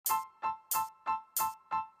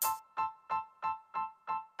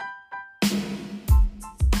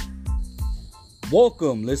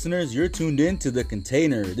Welcome, listeners. You're tuned in to The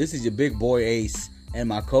Container. This is your big boy Ace and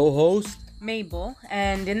my co host, Mabel,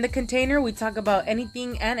 and in the container we talk about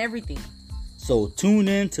anything and everything. So tune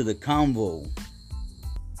in to the convo.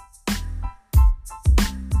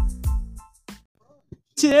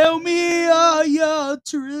 Tell me all your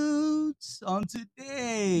truths on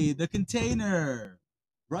today. The Container.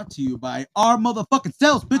 Brought to you by our motherfucking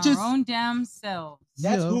selves, bitches. Our own damn selves.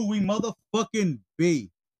 That's who we motherfucking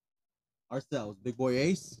be. Ourselves. Big boy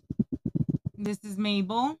Ace. This is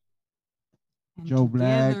Mabel. And Joe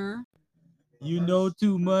Black. You know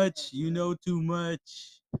too much. You know too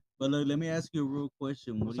much. But look, let me ask you a real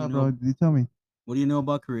question. What's up, bro? You tell me. What do you know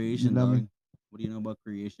about creation, love dog? me. What do you know about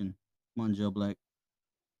creation? Come on, Joe Black.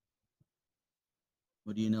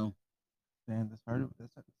 What do you know? Damn, that's hard.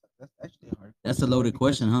 That's actually a hard. That's a loaded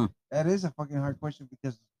question, huh? That is a fucking hard question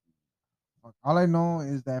because all I know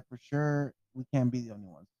is that for sure we can't be the only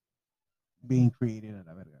ones being created.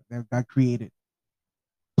 That got created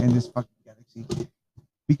in this fucking galaxy.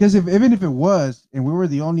 Because even if it was, and we were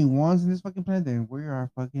the only ones in this fucking planet, then we are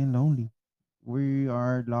fucking lonely. We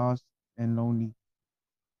are lost and lonely.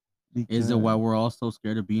 Is it why we're all so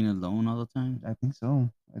scared of being alone all the time? I think so.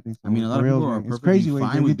 I mean, a lot of people are it's crazy. fine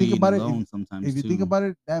If you with think being about alone it, sometimes if you too. think about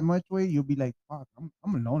it that much way, you'll be like, "Fuck,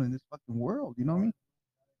 I'm alone in this fucking world." You know what I mean?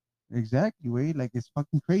 Exactly, way. Like it's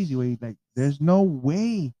fucking crazy, way. Like there's no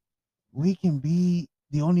way we can be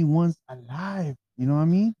the only ones alive. You know what I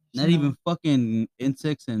mean? Not even fucking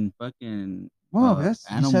insects and fucking Well, that's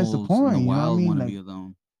besides animals the in point. the You know what I wild mean? want to Like, be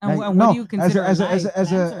alone. And, like, and no, what do you consider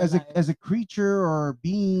as a creature or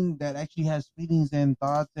being that actually has feelings and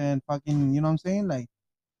thoughts and fucking, you know what I'm saying? Like,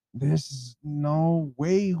 there's no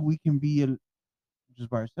way we can be just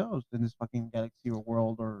by ourselves in this fucking galaxy or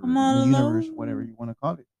world or universe, whatever you want to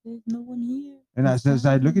call it. There's no one here. And as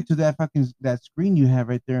I look into that fucking that screen you have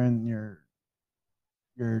right there in your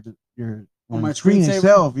On my screen screensaver?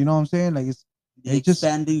 itself, you know what I'm saying? Like The it just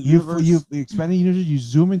expanding universe. you expanding universe. You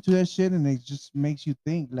zoom into that shit, and it just makes you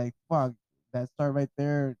think like, fuck, that star right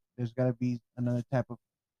there. There's got to be another type of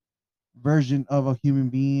version of a human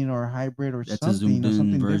being or a hybrid or That's a something zoomed or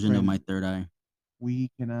something in version different. of my third eye. We're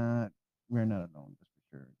not alone. That's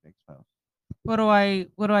for sure. X Files. What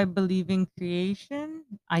do I believe in creation?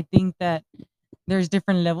 I think that there's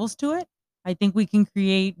different levels to it. I think we can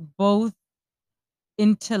create both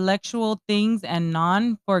intellectual things and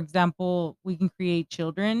non. For example, we can create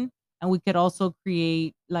children and we could also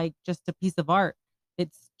create like just a piece of art.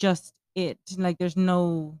 It's just it. Like there's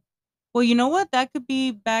no well, you know what? That could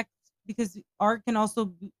be back because art can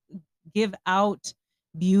also give out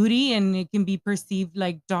beauty and it can be perceived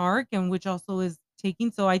like dark and which also is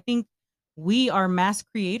taking. So I think we are mass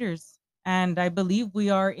creators and I believe we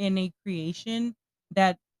are in a creation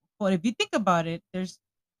that well if you think about it, there's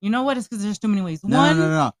you know what? It's because there's too many ways.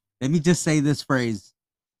 No. Let me just say this phrase.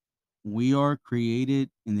 We are created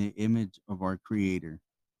in the image of our creator.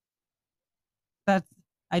 That's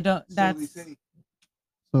I don't that's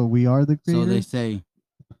So we are the So creators. they say.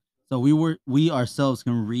 So we ourselves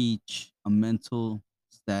can reach a mental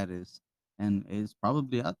status, and it's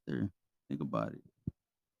probably out there. Think about it.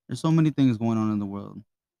 There's so many things going on in the world.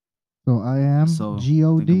 So I am So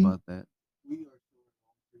God. think about that.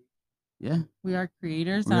 Yeah, we are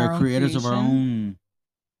creators. we our are own creators of creation.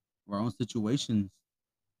 our own situations,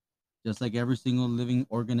 just like every single living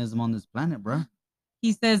organism on this planet, bro.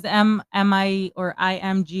 He says am I or I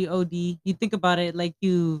am God. You think about it like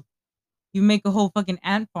you make a whole fucking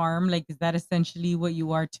ant farm. Like, is that essentially what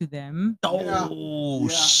you are to them? Oh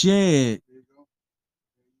shit!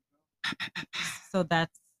 So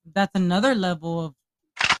that's another level of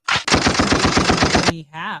creation that we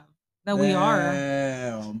have that we are.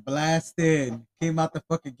 Damn, blasted. Came out the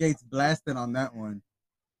fucking gates blasting on that one.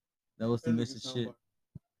 That was some vicious shit.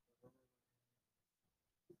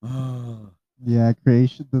 Oh. Yeah,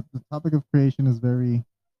 creation. The topic of creation is very,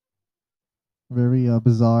 very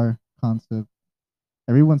bizarre concept.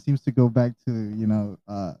 Everyone seems to go back to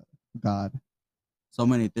God. So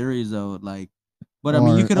many theories though, like, but I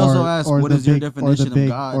mean, you could also ask, what is your definition of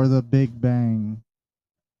God? Or the Big Bang.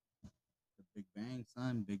 The Big Bang,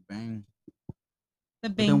 son, Big Bang. The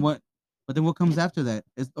But big then what? But then what comes after that?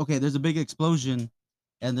 It's okay. There's a big explosion,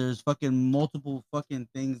 and there's fucking multiple fucking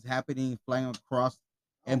things happening, flying across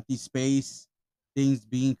empty space, things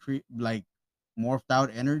being like morphed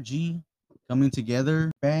out energy coming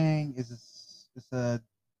together. Bang is a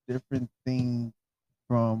different thing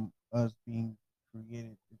from us being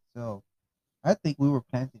created itself. I think we were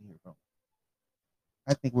planted here, bro.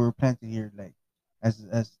 I think we were planted here like as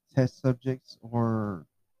test subjects or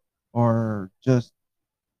just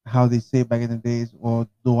how they say back in the days, or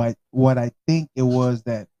do I what I think it was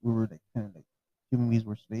that we were like kind of like human beings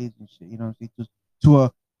were slaves and shit. You know what I'm saying? To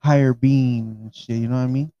a higher being and shit. You know what I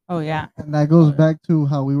mean? Oh yeah. And that goes back to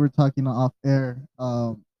how we were talking off air.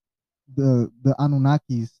 The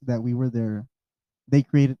Anunnakis that we were there, they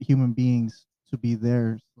created human beings to be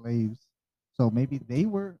their slaves. So maybe they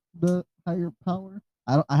were the higher power.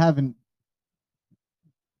 I haven't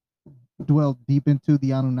dwelled deep into the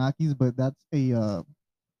Anunnakis, but that's a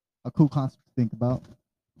cool concept to think about.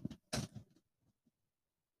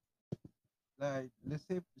 Like, let's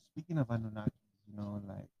say, speaking of Anunnaki,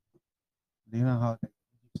 like, you know how like,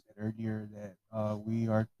 you said earlier that we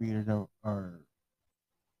are creators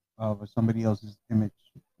of somebody else's image.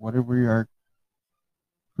 Whatever we are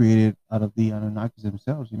created out of the Anunnakis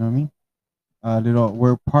themselves. You know what I mean?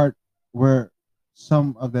 Little, we're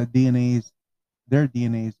some of the DNAs, their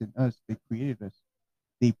DNAs in us. They created us.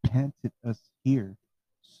 They planted us here,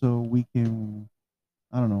 so we can,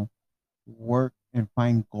 I don't know, work and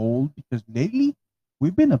find gold. Because lately,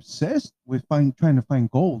 we've been obsessed with trying to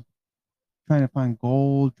find gold, trying to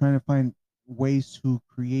find ways to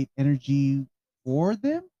create energy for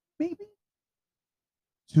them, maybe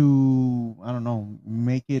to, I don't know,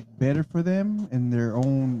 make it better for them in their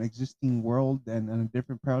own existing world and a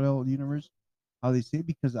different parallel universe. How they say it,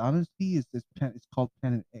 because honestly, it's called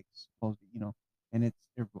Planet X, supposedly, and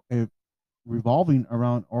it's revolving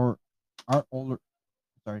around our older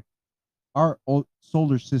sorry our old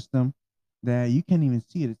solar system that you can't even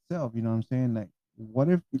see it itself. You know what I'm saying? Like, what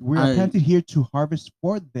if we are I planted here to harvest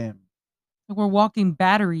for them? Like we're walking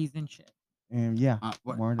batteries and shit. And yeah,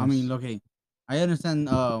 more or I mean, less. okay, I understand.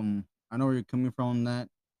 I know where you're coming from on that.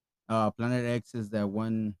 Planet X is that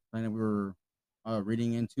one planet we were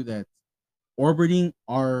reading into that's orbiting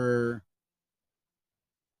our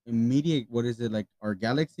immediate. What is it, like our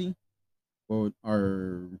galaxy or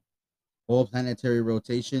our whole planetary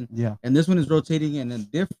rotation? Yeah. And this one is rotating in a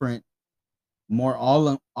different, more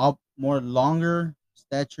longer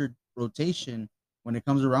statured rotation when it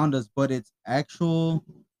comes around us, but its actual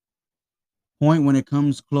point when it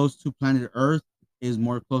comes close to planet Earth is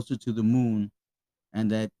more closer to the moon,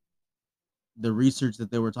 and that the research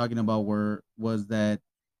that they were talking about was that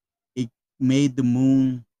it made the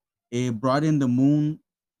moon, it brought in the moon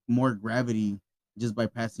more gravity just by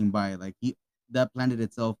passing by. Like that planet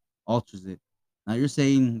itself alters it. Now you're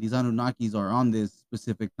saying these Anunnakis are on this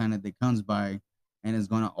specific planet that comes by and is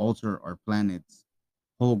going to alter our planet's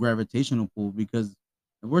whole gravitational pull, because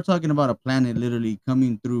if we're talking about a planet literally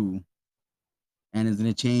coming through and is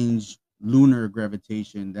going to change lunar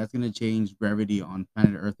gravitation, that's going to change gravity on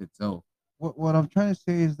planet Earth itself. What I'm trying to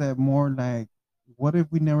say is that more like, what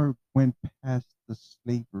if we never went past the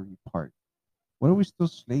slavery part? What are we still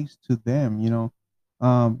slaves to them?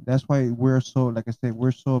 That's why we're so, like I said,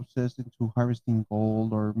 we're so obsessed into harvesting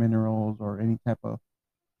gold or minerals or any type of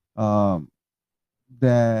um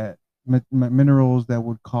that minerals that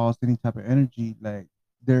would cause any type of energy. Like,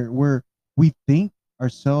 we think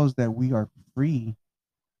ourselves that we are free.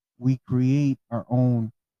 We create our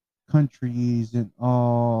own countries and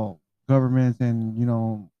all governments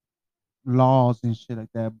and laws and shit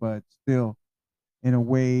like that, but still, in a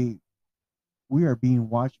way, we are being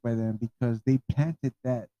watched by them because they planted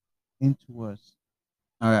that into us.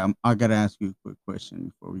 All right, I got to ask you a quick question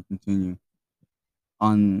before we continue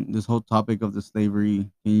on this whole topic of the slavery.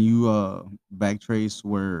 Can you backtrace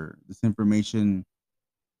where this information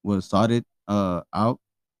was sorted out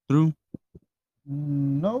through?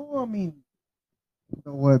 No, I mean,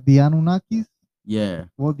 So what, the Anunnakis? Yeah,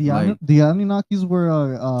 Well, like the Anunnakis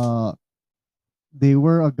were they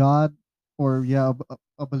were a god, or yeah,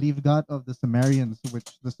 a believed god of the Sumerians,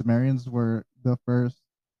 which the Sumerians were the first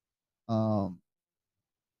um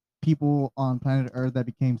people on planet Earth that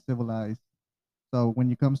became civilized. So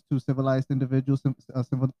when it comes to civilized individuals, a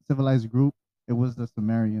civilized group, it was the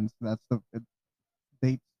Sumerians.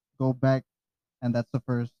 Dates go back, and that's the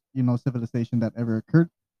first civilization that ever occurred,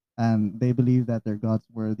 and they believe that their gods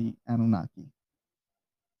were the Anunnaki.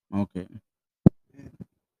 okay.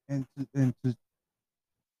 and to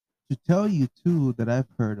tell you too that I've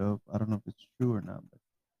heard of, I don't know if it's true or not, but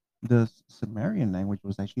the Sumerian language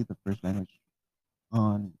was actually the first language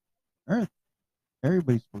on Earth.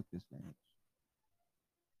 Everybody spoke this language,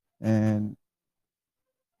 and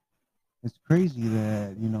it's crazy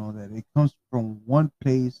that that it comes from one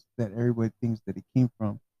place that everybody thinks that it came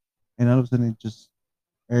from, and all of a sudden it just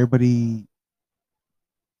everybody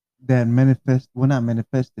that not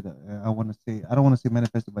manifested. I want to say, I don't want to say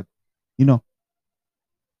manifested, but you know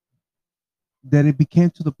that it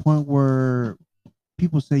became to the point where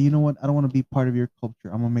people say, you know what, I don't want to be part of your culture.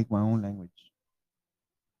 I'm gonna make my own language.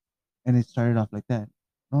 and it started off like that.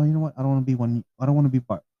 No, you know what? I don't want to be one. I don't want to be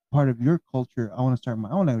part of your culture. I want to start my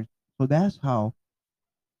own language. So that's how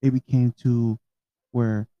it became to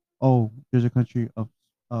where, oh, there's a country of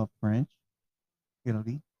French,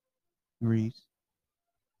 Italy, Greece,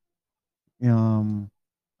 um,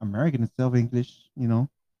 American itself, English,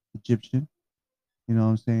 Egyptian. You know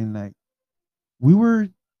what I'm saying? Like we were,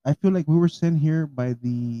 I feel like we were sent here by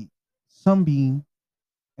the sunbeam,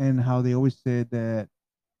 and how they always said that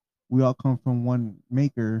we all come from one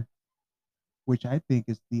maker, which I think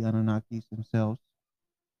is the Anunnakis themselves.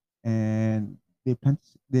 And they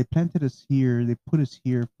planted us here. They put us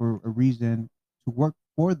here for a reason, to work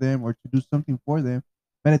for them or to do something for them.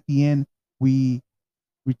 But at the end, we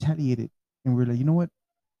retaliated, and we're like, you know what?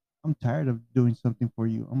 I'm tired of doing something for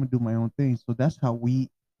you. I'm gonna do my own thing. So that's how we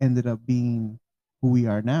ended up being who we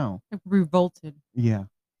are now. Like, revolted. Yeah.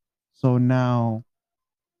 So now,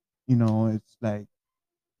 it's like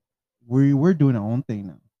we're doing our own thing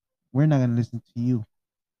now. We're not gonna listen to you.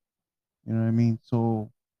 You know what I mean?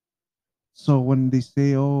 So when they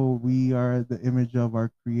say, "Oh, we are the image of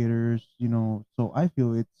our creators," so I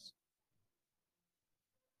feel it's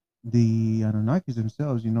the Anunnakis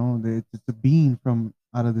themselves. It's a being from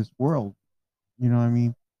out of this world. You know what I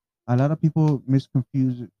mean? A lot of people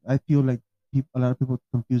misconfuse it. I feel like a lot of people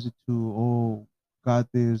confuse it to, oh, God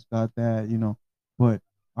this, God that. But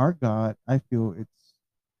our God, I feel it's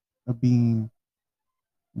a being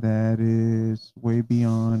that is way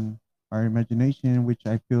beyond our imagination, which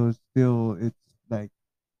I feel is still, it's like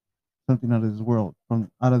something out of this world,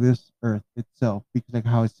 from out of this earth itself. Because like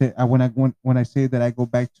how I say, when I say that, I go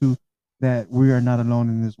back to that we are not alone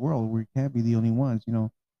in this world. We can't be the only ones.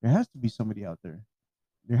 There has to be somebody out there.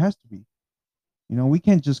 There has to be. We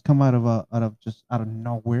can't just come out of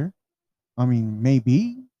nowhere. I mean,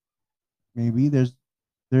 maybe there's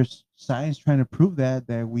science trying to prove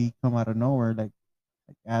that we come out of nowhere, like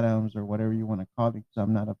atoms or whatever you want to call it. Because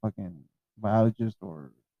I'm not a fucking biologist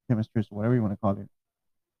or chemist or whatever you want to call it.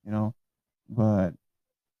 You know, but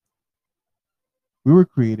we were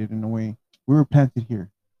created in a way. We were planted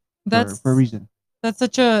here for a That's reason. that's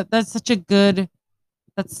such a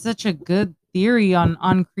good theory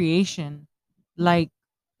on creation. Like,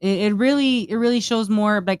 it really shows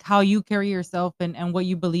more like how you carry yourself and what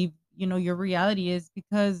you believe, your reality is,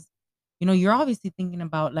 because you're obviously thinking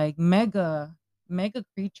about like mega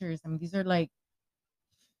creatures. I mean, these are like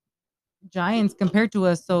giants compared to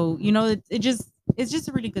us. So it's just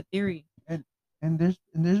a really good theory. And there's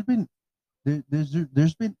been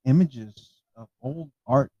there's been images of old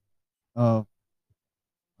art of,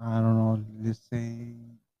 I don't know, let's say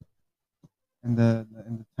in the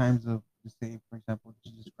times of, let's say, for example,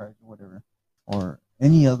 Jesus Christ or whatever, or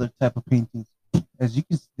any other type of paintings. As you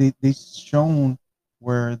can they shown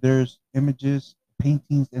where there's images,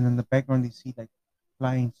 paintings, and in the background they see like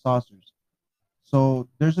flying saucers. So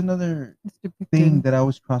there's another It's thing depicted. that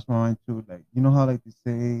always crossed my mind too. Like, how like they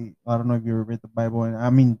say, I don't know if you ever read the Bible, and I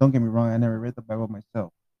mean, don't get me wrong, I never read the Bible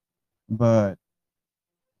myself, but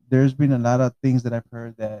there's been a lot of things that I've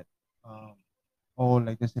heard that, um, oh,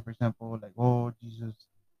 like let's say for example, like, oh, Jesus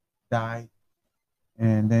died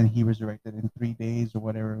and then he resurrected in 3 days or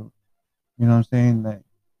whatever. You know what I'm saying? Like,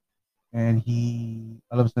 and he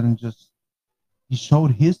all of a sudden just he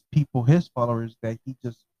showed his people, his followers, that he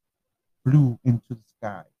just flew into the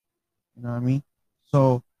sky. You know what I mean?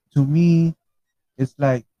 So to me, it's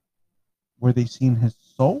like, were they seeing his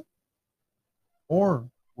soul, or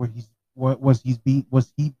was he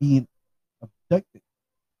being abducted,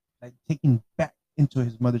 like taken back into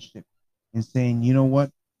his mothership, and saying, you know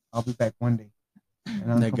what, I'll be back one day,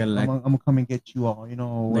 and Like a I'm gonna come and get you all, or like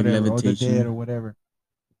whatever, or the dead levitation. or whatever.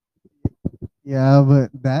 Yeah,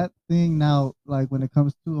 but that thing now, like when it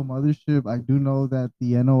comes to a mothership, I do know that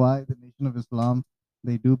the NOI, the Nation of Islam,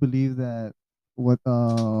 they do believe that what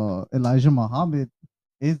Elijah Muhammad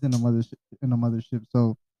is in a mothership.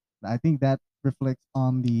 So I think that reflects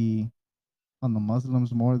on the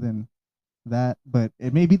Muslims more than that. But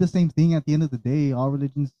it may be the same thing at the end of the day. All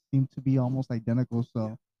religions seem to be almost identical.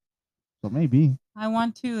 So maybe. I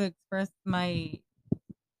want to express my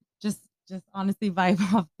just honestly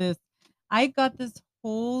vibe off this. I got this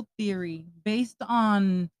whole theory based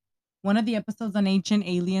on one of the episodes on Ancient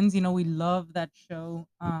Aliens. We love that show.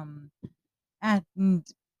 And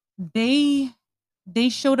they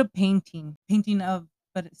showed a painting of,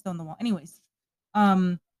 but it's still on the wall. Anyways,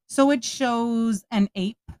 so it shows an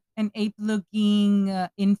ape looking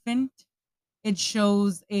infant. It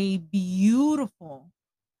shows a beautiful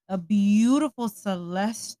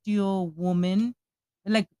celestial woman,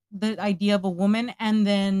 like the idea of a woman, and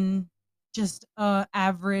then just a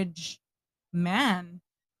average man.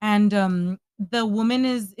 and the woman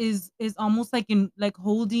is almost like in like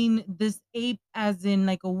holding this ape as in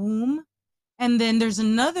like a womb, and then there's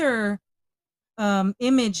another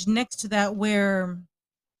image next to that where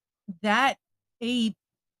that ape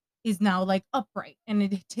is now like upright, and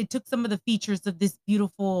it took some of the features of this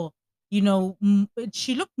beautiful,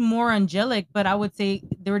 she looked more angelic, but I would say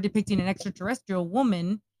they were depicting an extraterrestrial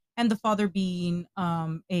woman, and the father being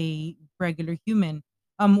a regular human,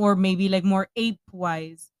 or maybe like more ape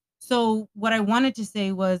wise. So what I wanted to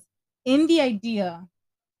say was, in the idea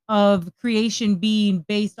of creation being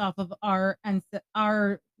based off of our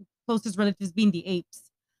closest relatives being the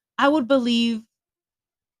apes, I would believe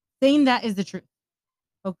saying that is the truth.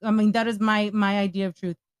 I mean, that is my idea of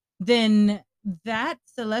truth. Then that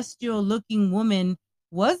celestial looking woman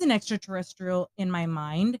was an extraterrestrial in my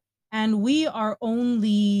mind, and we are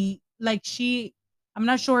only like she. I'm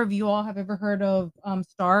not sure if you all have ever heard of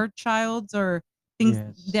Star Childs or things.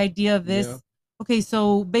 The Yes. idea of this. Yeah. Okay,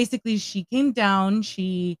 so basically, she came down.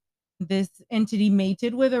 This entity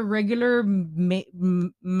mated with a regular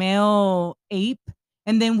male ape,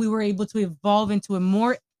 and then we were able to evolve into a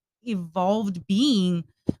more evolved being,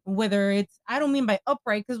 whether it's, I don't mean by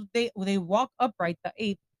upright because they walk upright, the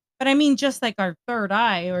ape, but I mean just like our third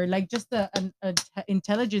eye, or like just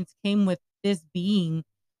intelligence came with this being.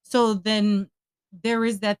 So then there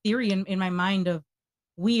is that theory in my mind of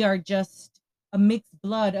we are just a mixed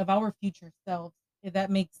blood of our future selves, if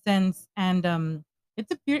that makes sense. And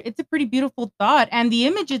it's a pretty beautiful thought, and the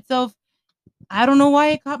image itself, I don't know why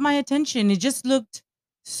it caught my attention. It just looked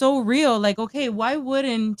so real. Like, okay, why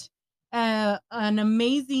wouldn't an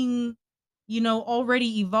amazing,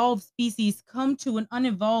 already evolved species come to an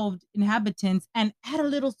unevolved inhabitants and add a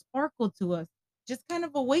little sparkle to us? Just kind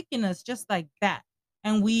of awaken us just like that.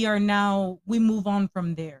 And we move on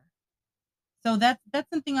from there. So that's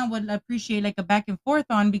something I would appreciate, like a back and forth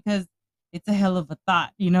on, because it's a hell of a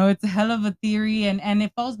thought. It's a hell of a theory, and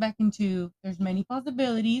it falls back into there's many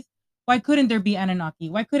possibilities. Why couldn't there be Anunnaki?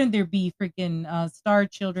 Why couldn't there be freaking star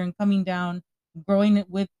children coming down, growing it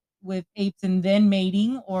with apes and then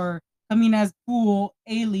mating, or coming as full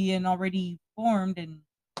alien already formed? And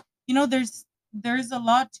there's a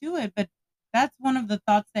lot to it, but that's one of the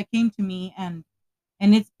thoughts that came to me, and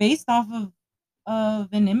it's based off of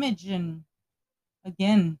an image, and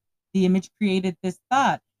again, the image created this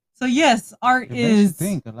thought. So yes, It makes you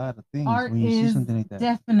think a lot of things art when you see is something like that.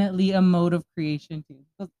 definitely a mode of creation too.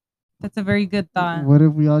 So that's a very good thought. What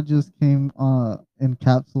if we all just came in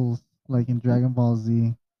capsules like in Dragon Ball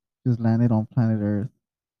Z, just landed on planet Earth?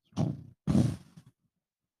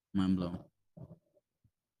 Mind blown.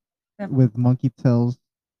 With monkey tails.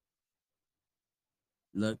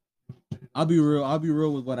 Look, I'll be real. I'll be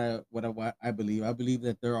real with what I believe. I believe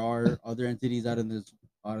that there are other entities out in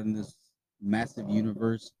this massive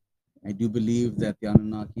universe. I do believe that the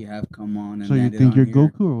Anunnaki have come on and So you landed think on you're here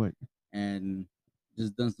Goku or what? and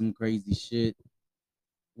just done some crazy shit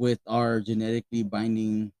with our genetically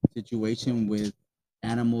binding situation with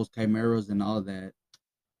animals, chimeras, and all that.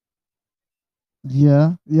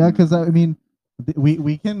 Yeah, because I mean,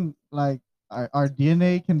 we can like our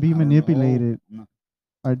DNA can be I don't know. manipulated. No.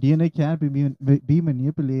 Our DNA can be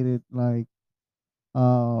manipulated. Like,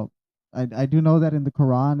 uh, I do know that in the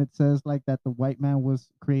Quran it says like that the white man was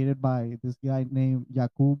created by this guy named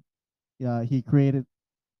Yaqub. Yeah, he created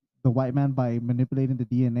the white man by manipulating the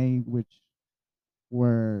DNA, which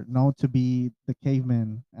were known to be the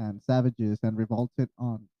cavemen and savages and revolted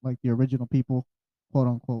on like the original people, quote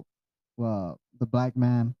unquote, the black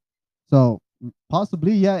man. So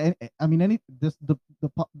possibly, yeah. I mean, any this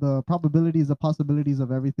the probabilities, the possibilities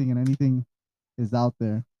of everything and anything is out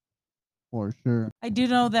there for sure. I do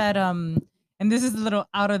know that and this is a little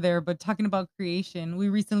out of there, but talking about creation, we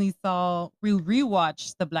recently we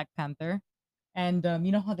rewatched the Black Panther. And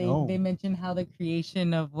you know how they Oh, mentioned how the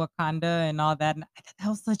creation of Wakanda and all that. And I thought that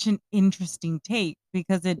was such an interesting take,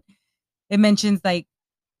 because it mentions like,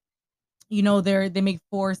 they make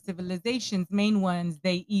four civilizations, main ones.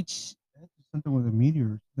 They each, that's something with a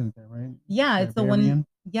meteor, isn't that right? yeah, it's the one, Vivarium?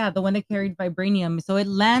 yeah, the one that carried vibranium. So it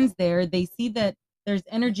lands there. They see that there's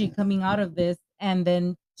energy coming out of this, and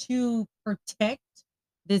then to protect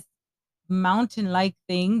this mountain-like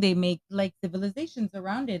thing, they make like civilizations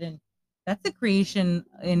around it, and that's a creation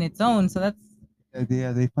in its own. So that's,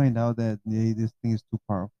 They find out that this thing is too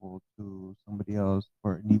powerful to somebody else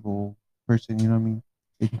or an evil person. You know what I mean?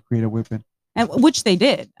 They can create a weapon. and which they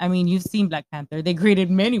did. I mean, you've seen Black Panther. They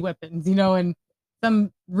created many weapons, and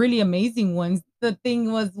some really amazing ones. The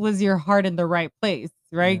thing was your heart in the right place,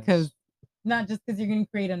 right? Because Yes. not just because you're going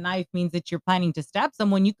to create a knife means that you're planning to stab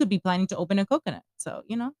someone. You could be planning to open a coconut. So,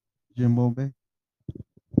 Jimbo Bay.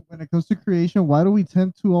 when it comes to creation, why do we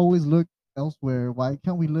tend to always look elsewhere? Why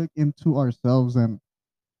can't we look into ourselves? And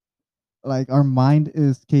like our mind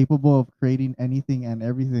is capable of creating anything and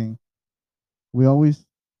everything. We always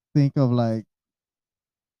think of like,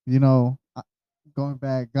 you know, going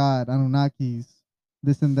back, God, Anunnakis,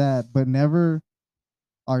 this and that, but never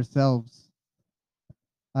ourselves.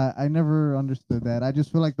 I never understood that. I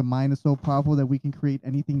just feel like the mind is so powerful that we can create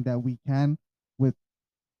anything that we can with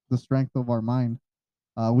the strength of our mind.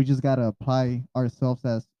 We just gotta apply ourselves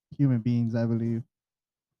as human beings, I believe.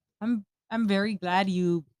 I'm very glad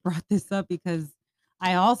you brought this up because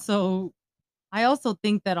I also I also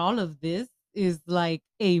think that all of this is like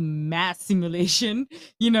a mass simulation,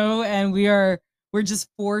 and we're just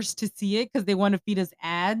forced to see it because they want to feed us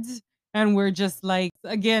ads. And we're just like,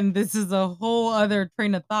 again, this is a whole other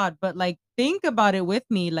train of thought. But like think about it with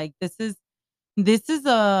me. Like this is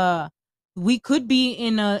a we could be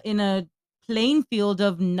in a playing field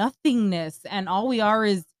of nothingness, and all we are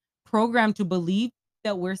is programmed to believe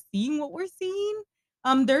that we're seeing what we're seeing.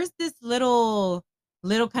 There's this little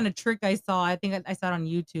kind of trick I saw. I think I saw it on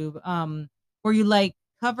YouTube. Where you like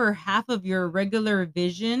cover half of your regular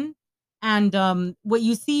vision, and what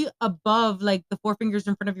you see above, like the four fingers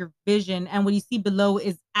in front of your vision, and what you see below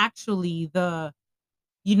is actually the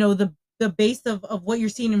base of what you're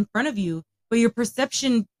seeing in front of you, but your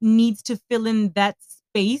perception needs to fill in that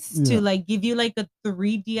space Yeah. to like give you like a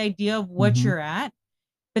 3D idea of what Mhm. you're at.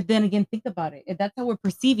 But then again, think about it. If that's how we're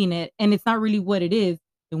perceiving it and it's not really what it is,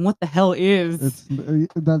 then what the hell is? It's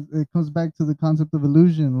that it comes back to the concept of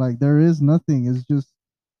illusion. Like there is nothing. It's just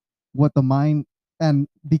what the mind, and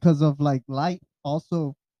because of like light,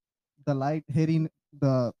 also the light hitting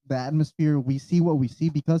the atmosphere, we see what we see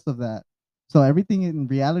because of that. So everything in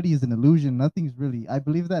reality is an illusion. Nothing's really. I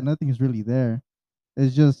believe that nothing is really there.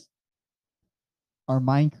 It's just our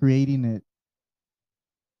mind creating it.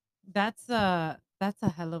 That's a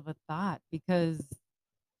hell of a thought because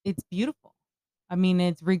it's beautiful. I mean,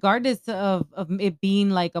 it's regardless of it being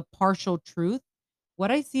like a partial truth.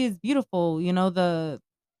 What I see is beautiful. The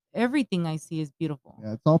everything I see is beautiful.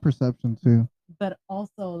 Yeah, it's all perception too. But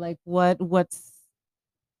also like what's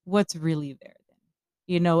really there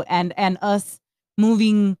then, and us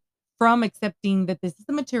moving from accepting that this is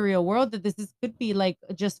the material world, that this is could be like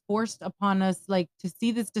just forced upon us, like to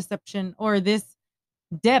see this deception or this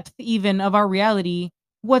depth even of our reality.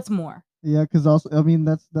 What's more? Yeah, because also, I mean,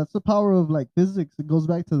 that's the power of like physics. It goes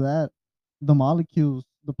back to that. The molecules,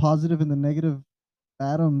 the positive and the negative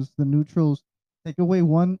atoms, the neutrals, take away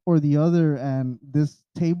one or the other, and this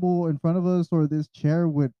table in front of us or this chair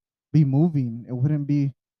would be moving. It wouldn't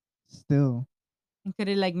be still. And could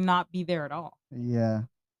it like not be there at all Yeah,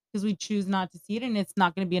 because we choose not to see it, and it's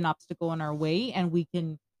not going to be an obstacle in our way, and we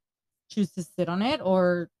can choose to sit on it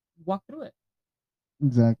or walk through it.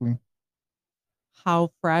 exactly.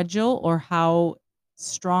 How fragile or how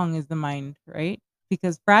strong is the mind, right?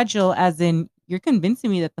 Because fragile as in you're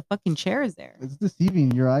convincing me that the fucking chair is there. It's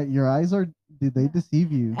deceiving. Your eyes are. Did they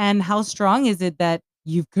deceive you? And how strong is it that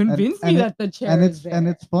you've convinced me and that the chair and is it's there? and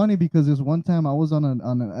it's funny because this one time I was on an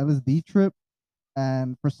LSD trip,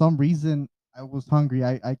 and for some reason I was hungry.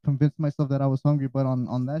 I convinced myself that I was hungry, but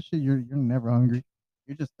on that shit, you're never hungry.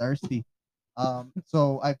 You're just thirsty.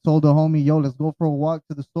 So I told the homie, yo, let's go for a walk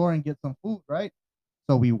to the store and get some food, right?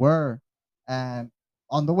 So we were, and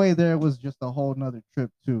on the way there was just a whole nother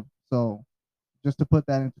trip too. So just to put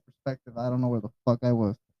that into perspective, I don't know where the fuck I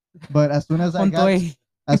was, but Montoy.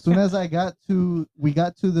 as soon as I got to, we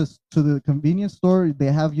got to this to the convenience store.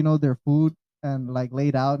 They have their food and like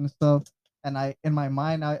laid out and stuff. And I, in my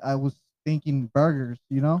mind, I was thinking burgers,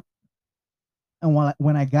 And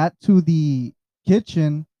when I got to the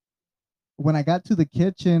kitchen, when I got to the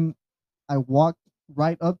kitchen, I walked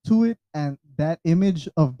right up to it, and that image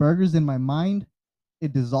of burgers in my mind,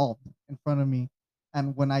 it dissolved in front of me.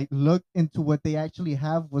 And when I looked into what they actually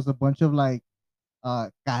have, was a bunch of like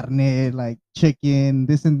carne, like chicken,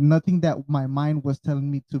 this and nothing that my mind was telling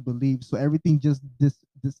me to believe. So everything just this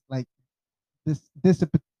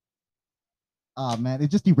man, it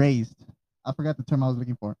just erased. I forgot the term I was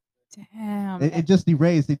looking for. Damn. It just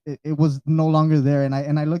erased. It was no longer there. And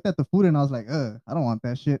I looked at the food and I was like, I don't want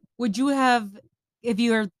that shit. Would you have, if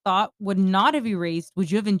your thought would not have erased, would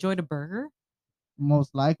you have enjoyed a burger?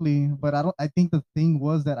 Most likely, but I think the thing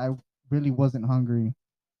was that I really wasn't hungry.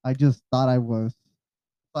 I just thought I was.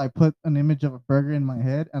 So I put an image of a burger in my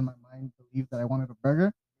head, and my mind believed that I wanted a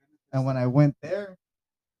burger. And when I went there,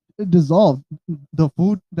 it dissolved. The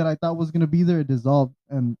food that I thought was gonna be there, it dissolved,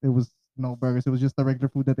 and it was no burgers. It was just the regular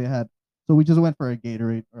food that they had. So we just went for a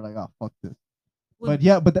Gatorade. We're like, oh fuck this. Well, But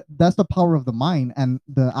yeah, but that's the power of the mind and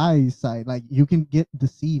the eyesight. Like you can get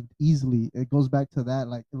deceived easily. It goes back to that,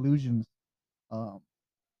 like illusions. Um,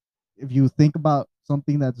 if you think about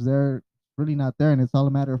something that's there, it's really not there, and it's all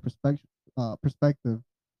a matter of perspective. Perspective.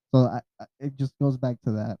 So it just goes back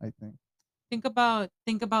to that, I think. think about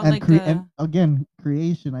And like the and again,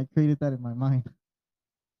 creation. I created that in my mind.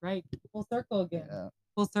 right full circle again. Yeah.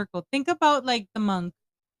 Full circle. Think about like the monk.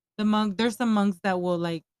 The monk. There's some monks that will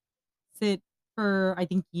like sit for I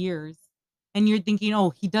think years, and you're thinking, oh,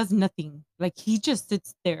 he does nothing. Like he just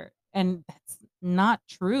sits there, and that's not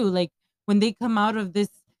true. Like when they come out of this,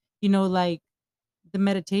 like the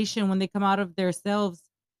meditation, when they come out of their selves,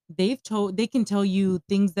 they can tell you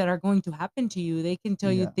things that are going to happen to you. They can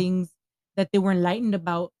tell you Yeah. things that they were enlightened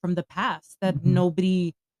about from the past that Mhm.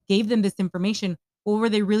 nobody gave them this information. What were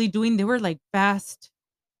they really doing? They were like fast.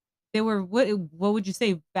 They were what would you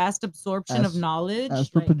say? Vast absorption of As knowledge,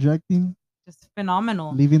 astral like projecting, just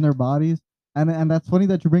phenomenal. leaving their bodies, and that's funny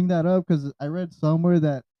that you bring that up because I read somewhere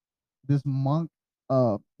that this monk,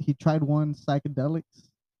 he tried one psychedelics,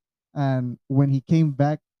 and when he came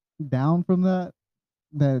back down from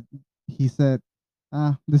that he said,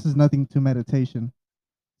 this is nothing to meditation.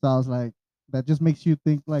 So I was like, that just makes you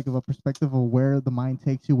think like of a perspective of where the mind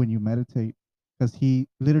takes you when you meditate, because he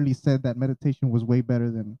literally said that meditation was way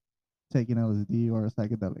better than taking LSD or a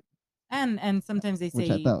psychedelic, And sometimes they which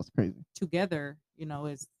I say thought was crazy. together,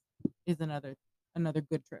 is another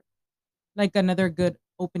good trip. Like another good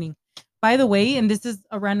opening. By the way, and this is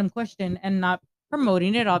a random question and not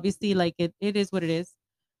promoting it, obviously, like it is what it is.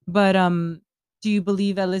 But do you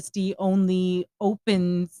believe LSD only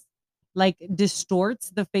opens, like distorts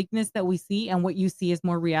the fakeness that we see and what you see is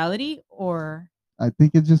more reality? Or I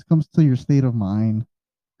think it just comes to your state of mind.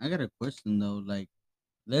 I got a question though. Like,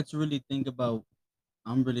 let's really think about.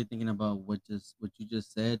 I'm really thinking about what you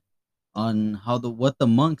just said on how the what the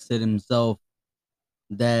monk said himself,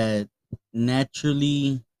 that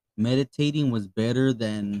naturally meditating was better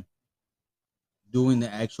than doing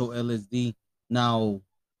the actual LSD. Now,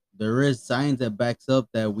 there is science that backs up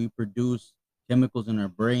that we produce chemicals in our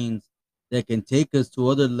brains that can take us to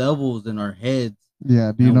other levels in our heads,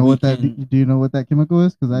 Yeah, do you and know we what that can. do you know what that chemical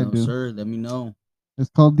is? Because I No, do. sir, let me know. It's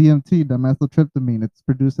called DMT, dimethyltryptamine. It's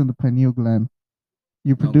produced in the pineal gland.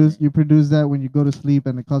 You produce Okay, you produce that when you go to sleep,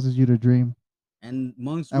 and it causes you to dream. and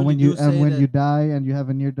monks And really when you do and say when you that. die and you have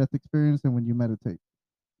a near death experience, and when you meditate.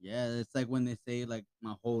 Yeah, it's like when they say like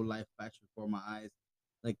my whole life flashed before my eyes,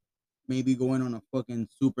 like maybe going on a fucking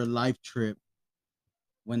super life trip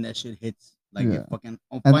when that shit hits, like it Yeah. fucking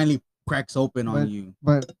And finally cracks open on but you.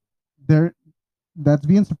 but there that's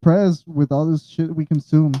being suppressed with all this shit we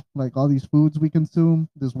consume, like all these foods we consume,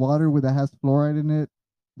 this water with that has fluoride in it.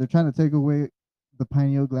 They're trying to take away the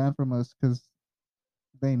pineal gland from us because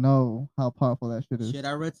they know how powerful that shit is. Shit,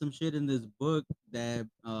 I read some shit in this book that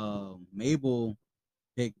Mabel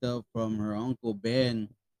picked up from her uncle Ben,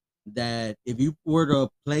 that if you were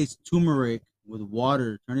to place turmeric with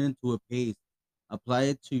water, turn it into a paste, apply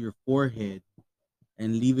it to your forehead,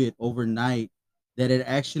 and leave it overnight, that it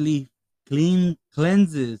actually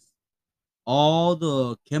cleanses all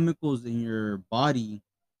the chemicals in your body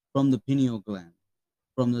from the pineal gland,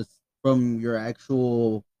 from the from your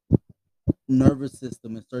actual nervous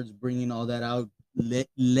system. It starts bringing all that out,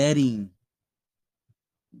 letting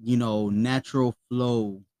natural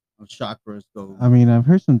flow of chakras go. I mean, I've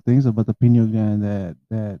heard some things about the pineal gland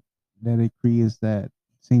that it creates that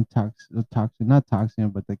same toxin, not toxin,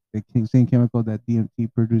 but the same chemical that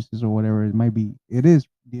DMT produces or whatever. It might be, it is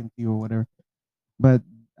DMT or whatever. But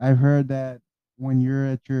I've heard that when you're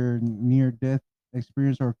at your near death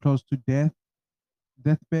experience or close to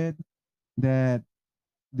deathbed, that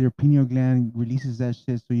their pineal gland releases that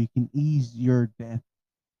shit so you can ease your death.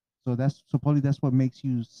 So that's supposedly that's what makes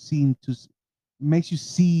you makes you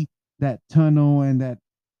see that tunnel and that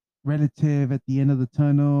relative at the end of the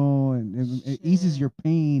tunnel, and it eases shit. your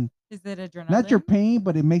pain. Is it Not your adrenaline? pain,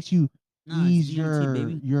 but it makes you Nah, it's ease DMT,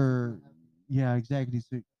 baby. your yeah, exactly.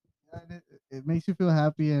 So And it makes you feel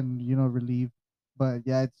happy and relieved. But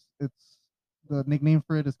yeah, it's the nickname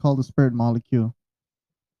for it is called the spirit molecule.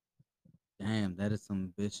 Damn, that is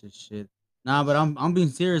some vicious shit. Nah, but I'm being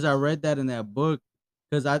serious. I read that in that book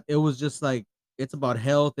because I it was just like it's about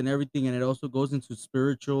health and everything, and it also goes into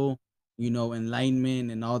spiritual, enlightenment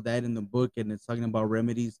and all that in the book, and it's talking about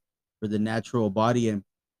remedies for the natural body and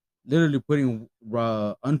literally putting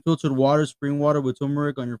unfiltered water, spring water with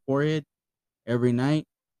turmeric on your forehead every night.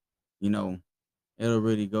 You know, it'll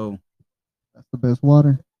really go. That's the best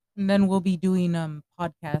water. And then we'll be doing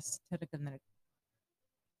podcasts.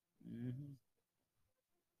 Mhm.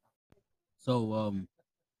 So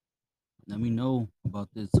Let me know about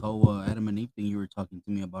this whole Adam and Eve thing you were talking to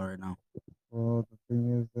me about right now. Well, the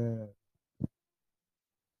thing is that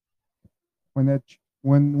when that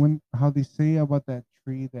when how they say about that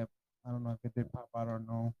tree that I don't know if it did pop out or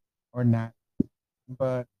no or not,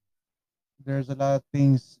 but there's a lot of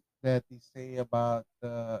things that they say about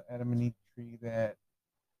the Adam and Eve tree that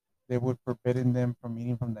they would forbidden them from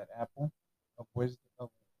eating from that apple of wisdom of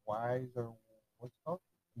wise or what's it called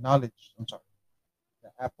knowledge. I'm sorry, the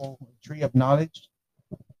apple tree of knowledge,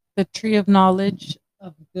 The tree of knowledge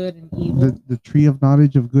of good and evil, the tree of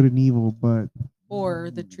knowledge of good and evil, but or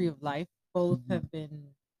the tree of life, both have been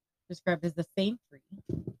described as the same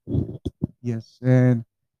tree. yes, and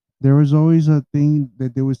there was always a thing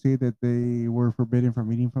that they would say that they were forbidden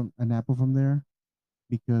from eating from an apple from there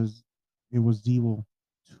because it was evil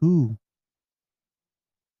to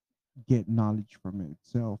get knowledge from it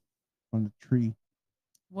itself from the tree.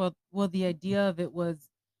 Well, the idea of it was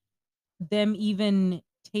them even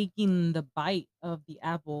taking the bite of the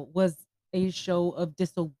apple was a show of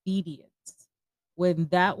disobedience. When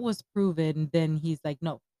that was proven, then he's like,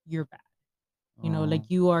 "No, you're bad. Like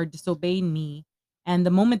you are disobeying me." And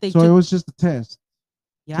the moment they So it took, was just a test,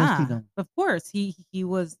 testing yeah, them. of course, he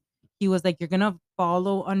was like, "You're gonna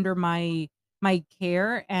follow under my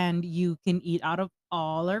care, and you can eat out of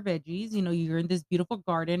all our veggies. You're in this beautiful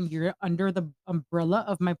garden. You're under the umbrella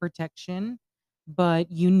of my protection,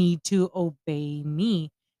 but you need to obey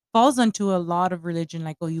me." Falls onto a lot of religion,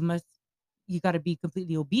 like, "Oh, you got to be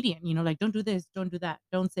completely obedient. Like, don't do this, don't do that,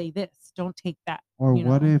 don't say this, don't take that." Or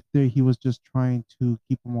what if he was just trying to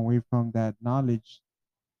keep them away from that knowledge,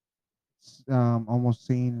 almost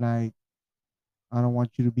saying like, "I don't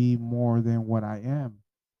want you to be more than what I am."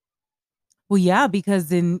 Well, yeah,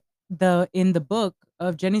 because in the book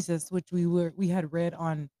of Genesis, which we had read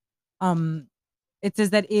on, um, it says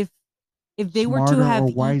that if they were to Smarter or have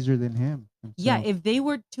wiser than him yeah, himself. if they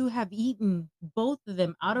were to have eaten both of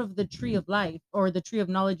them out of the tree of life or the tree of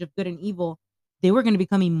knowledge of good and evil, they were going to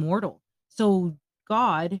become immortal. So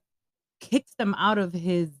God kicks them out of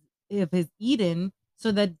his Eden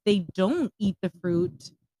so that they don't eat the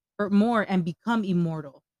fruit or more and become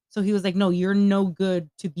immortal. So he was like, "No, you're no good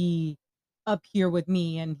to be up here with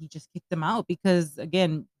me," and he just kicked them out because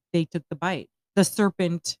again, they took the bite. The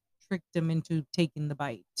serpent tricked them into taking the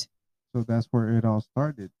bite. So that's where it all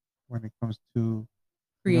started when it comes to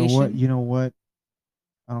Creation. you know what,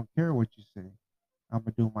 I don't care what you say. I'm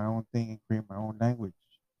gonna do my own thing and create my own language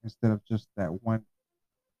instead of just that one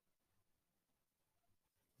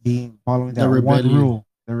being following The that one rebellion. rule.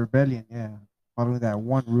 The rebellion, yeah. Following that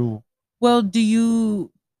one rule. Well, do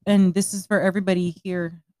you, and this is for everybody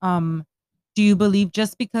here, do you believe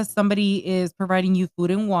just because somebody is providing you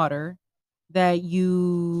food and water that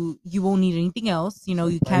you won't need anything else? You can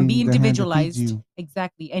be Biting the hand that feeds individualized. you.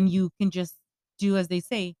 Exactly. And you can just do as they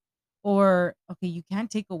say. Or okay, you can't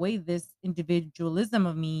take away this individualism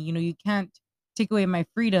of me. You can't take away my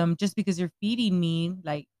freedom just because you're feeding me.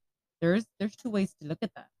 Like there's two ways to look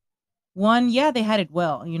at that. One, yeah, they had it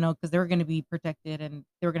well, because they were going to be protected and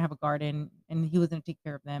they were going to have a garden and he was going to take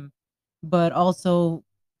care of them. But also,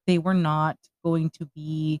 they were not going to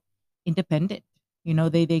be independent.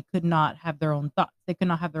 They could not have their own thoughts. They could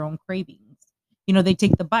not have their own cravings. They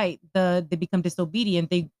take the bite. They become disobedient.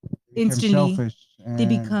 They They become instantly selfish they and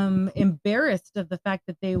become embarrassed of the fact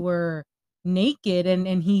that they were naked,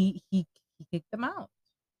 and he kicked them out.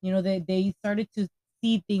 They started to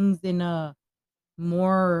see things in a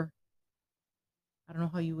more, I don't know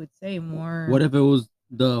how you would say, more. What if it was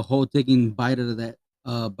the whole taking bite of that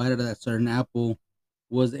certain apple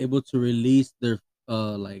was able to release their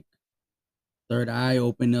like third eye,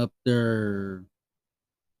 open up their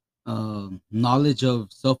knowledge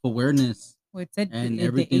of self awareness Well, it said and if they ate,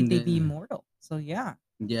 everything they'd that be immortal. So yeah.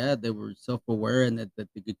 yeah, they were self aware and that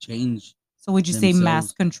they could change So would you say mass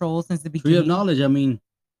themselves. control since the Tree of beginning? knowledge, I mean,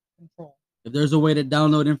 Control. if there's a way to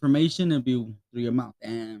download information, it'd be through your mouth.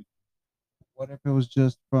 Damn. what if it was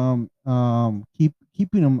just from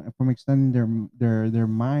keeping them from extending their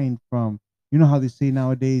mind from, how they say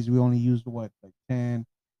nowadays we only use what, like 10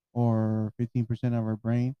 or 15% of our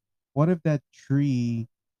brain. What if that tree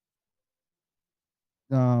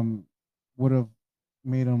um would have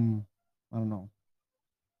made them, I don't know,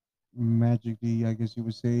 magically, I guess you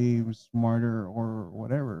would say, was smarter or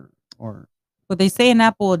whatever, or Well, they say an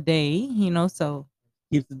apple a day, so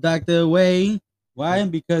Keeps the doctor away. Why?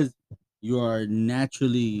 Because you are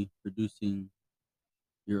naturally producing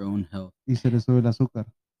your own health. y se le sube el azúcar.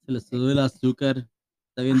 Se le sube el azúcar.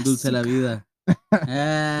 Está bien dulce la vida.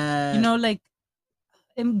 Ah, like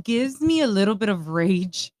it gives me a little bit of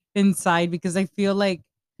rage inside because I feel like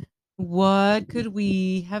what could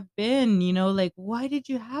we have been? Like, why did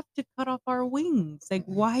you have to cut off our wings? Like,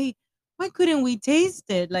 why couldn't we taste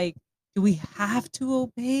it? Like, do we have to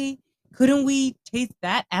obey? Couldn't we taste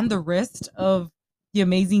that and the rest of the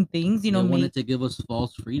amazing things, They wanted make to give us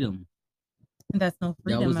false freedom. that's no That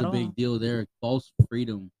freedom was at a big all. deal there. False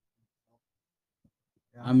freedom.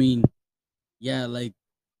 Yeah. I mean, yeah, like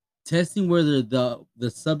testing whether the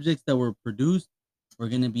subjects that were produced were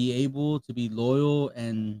gonna be able to be loyal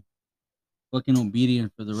and fucking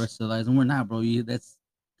obedient for the rest of their lives, and we're not, bro. That's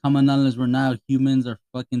common knowledge. We're not. Humans are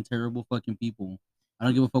fucking terrible fucking people. I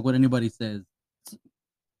don't give a fuck what anybody says.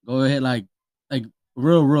 Go ahead, like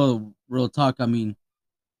real talk. I mean,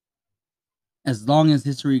 as long as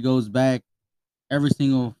history goes back, every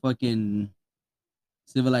single fucking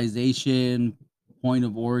civilization point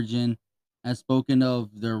of origin has spoken of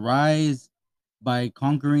their rise by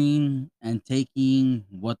conquering and taking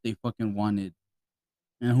what they fucking wanted.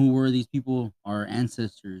 And who were these people? Our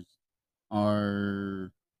ancestors,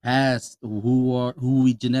 our past, who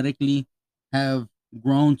we genetically have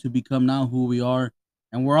grown to become now who we are.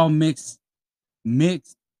 And we're all mixed,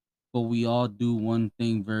 but we all do one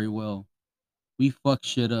thing very well. We fuck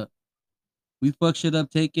shit up. We fuck shit up,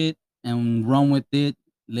 take it and run with it,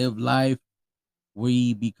 live life.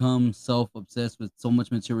 We become self-obsessed with so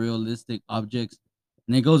much materialistic objects.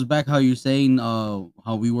 And it goes back how you're saying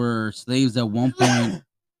how we were slaves at one point.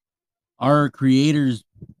 Our creators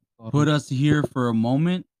put us here for a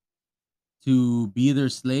moment to be their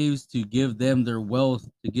slaves, to give them their wealth,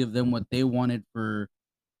 to give them what they wanted for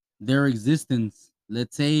their existence.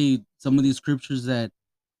 Let's say some of these scriptures that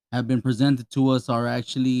have been presented to us are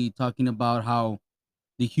actually talking about how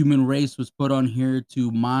the human race was put on here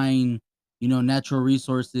to mine, natural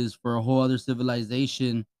resources for a whole other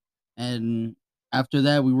civilization. And after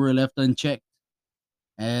that, we were left unchecked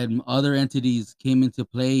and other entities came into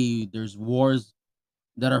play. There's wars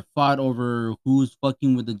that are fought over who's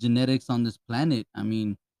fucking with the genetics on this planet. I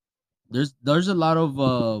mean, there's a lot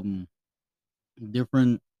of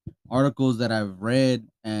different articles that I've read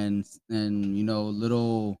and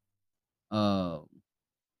little uh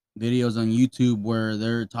videos on YouTube where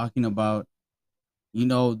they're talking about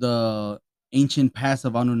the ancient past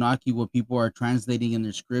of Anunnaki, what people are translating in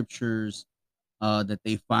their scriptures that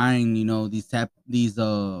they find, these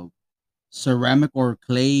ceramic or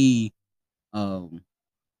clay um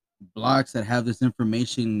blocks that have this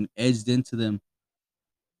information edged into them.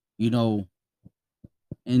 you know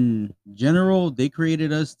in general, they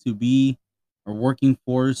created us to be a working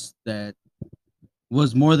force that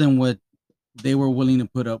was more than what they were willing to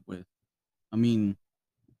put up with. I mean,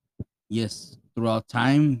 yes, throughout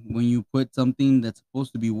time, when you put something that's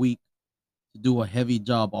supposed to be weak to do a heavy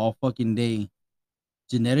job all fucking day,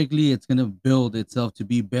 genetically, it's gonna build itself to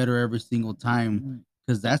be better every single time.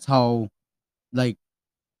 Because like,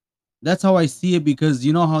 that's how I see it. Because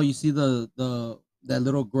you know how you see the that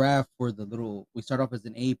little graph where we start off as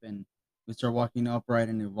an ape and we start walking upright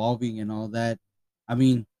and evolving and all that. I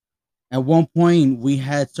mean, at one point we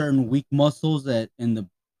had certain weak muscles that in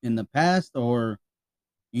the past, or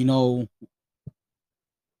you know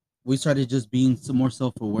we started just being some more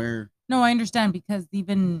self-aware. No, I understand because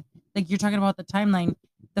even like you're talking about the timeline,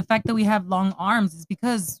 the fact that we have long arms is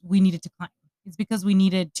because we needed to climb. It's because we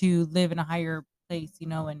needed to live in a higher place.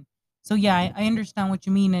 And so yeah, I understand what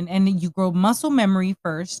you mean. And you grow muscle memory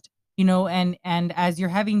first, and as you're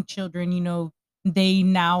having children, they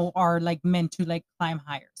now are like meant to like climb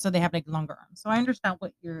higher. So they have like longer arms. So I understand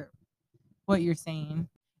what you're saying.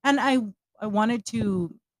 And I wanted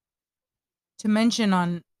to mention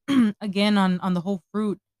on again on the whole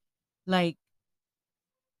fruit, like,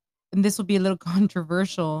 and this will be a little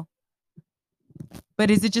controversial, but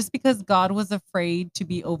is it just because God was afraid to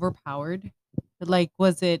be overpowered? Like,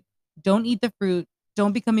 was it, don't eat the fruit,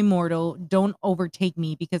 don't become immortal, don't overtake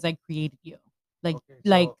me because I created you? Like, Okay,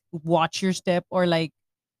 like so watch your step, or like,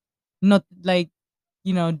 not like,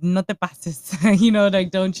 no te pases, like,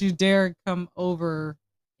 don't you dare come over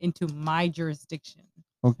into my jurisdiction.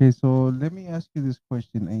 okay, so let me ask you this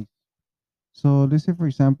question, Ace. So let's say, for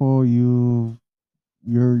example, you're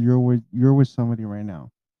with somebody right now,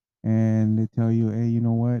 and they tell you, hey, you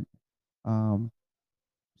know what? Um,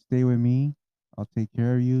 Stay with me. I'll take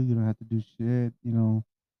care of you. You don't have to do shit. I'm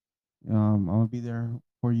gonna be there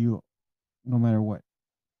for you no matter what.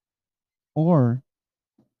 Or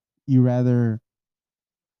you rather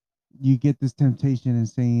you get this temptation and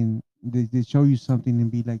saying they show you something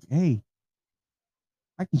and be like, hey,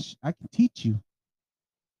 I can teach you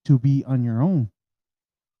to be on your own.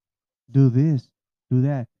 Do this, do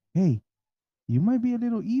that. Hey, you might be a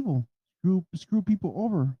little evil. Screw people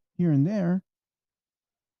over here and there,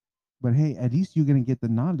 But hey, at least you're gonna get the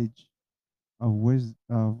knowledge of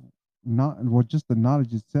not well, just the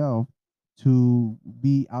knowledge itself to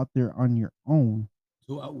be out there on your own.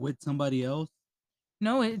 To outwit somebody else.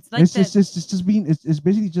 No, it's like that. It's just being it's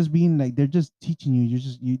basically just being like they're just teaching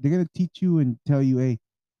you. They're gonna teach you and tell you, hey,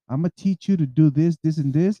 I'm gonna teach you to do this, this,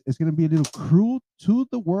 and this. It's gonna be a little cruel to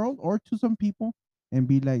the world or to some people, and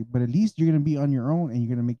be like, but at least you're gonna be on your own and you're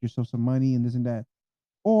gonna make yourself some money and this and that.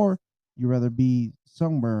 Or you rather be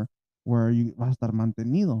somewhere where you vas a estar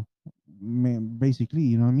mantenido, basically.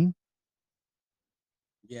 You know what I mean?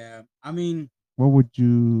 Yeah, I mean, What would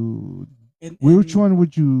you? Which and one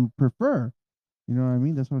would you prefer? You know what I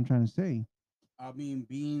mean? That's what I'm trying to say. I mean,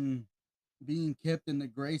 being kept in the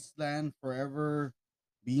Graceland forever,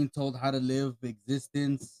 being told how to live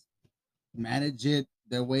existence, manage it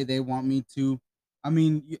the way they want me to. I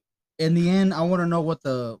mean, in the end, I want to know what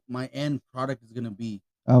the my end product is gonna be.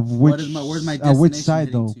 Of What is my where's my which destination side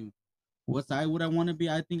heading though? to? What side would I want to be?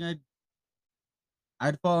 I think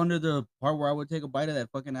I'd fall under the part where I would take a bite of that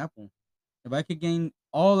fucking apple. If I could gain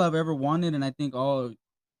all I've ever wanted, and I think all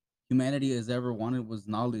humanity has ever wanted was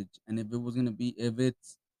knowledge, and if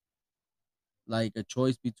it's like a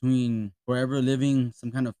choice between forever living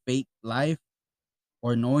some kind of fake life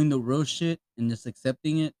or knowing the real shit and just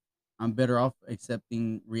accepting it, I'm better off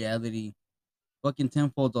accepting reality fucking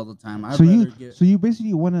tenfold all the time. I'd rather get So you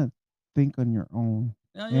basically want to think on your own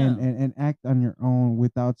yeah, yeah. and act on your own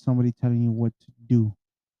without somebody telling you what to do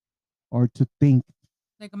or to think.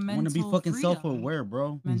 Like a I want to be mental fucking freedom. self-aware,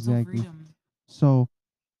 bro. Mental Exactly. freedom. So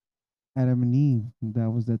Adam and Eve, that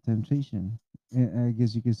was the temptation. And I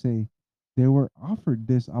guess you could say they were offered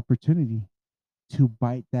this opportunity to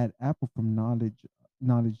bite that apple from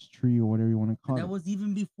knowledge tree or whatever you want to And call that it. was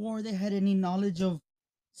even before they had any knowledge of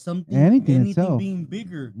Anything anything itself. being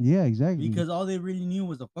bigger. Yeah, exactly. Because all they really knew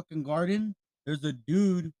was a fucking garden. There's a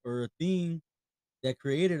dude or a thing that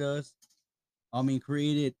created us. I mean,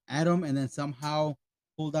 created Adam and then somehow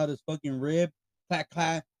pulled out his fucking rib. Clack,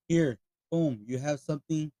 clack. Here, boom. You have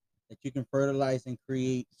something that you can fertilize and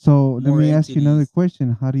create So let more me ask you another entities.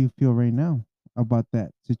 question. How do you feel right now about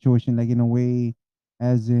that situation? Like in a way,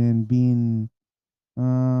 as in being,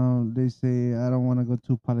 they say I don't want to go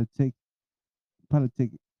to politic.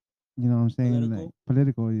 You know what I'm saying? Like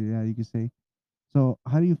Political. political. Yeah, you could say. So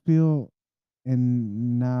how do you feel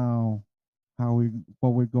in now how we what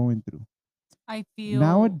we're going through? I feel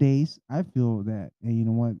Nowadays, I feel that, and you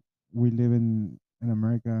know what, we live in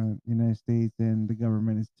America, United States, and the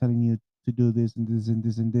government is telling you to do this and this and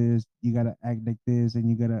this and this. You gotta act like this, and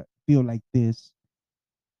you gotta feel like this,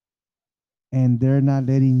 and they're not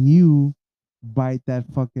letting you bite that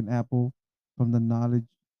fucking apple from the knowledge,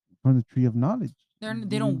 from the tree of knowledge.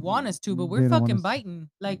 they don't want us to, but we're They don't want fucking us. biting.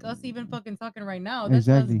 Like us even fucking talking right now. That's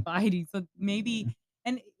us Exactly. biting. So maybe,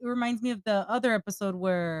 and it reminds me of the other episode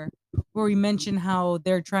where we mentioned how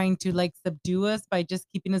they're trying to like subdue us by just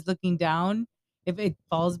keeping us looking down. If it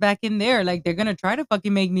falls back in there, like they're gonna try to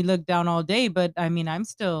fucking make me look down all day. But I mean, I'm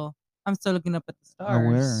still looking up at the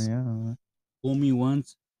Aware, stars. yeah. Fool me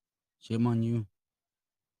once, shame on you.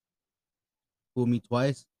 Fool me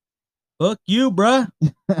twice. Fuck you, bruh.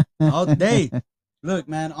 All day. Look,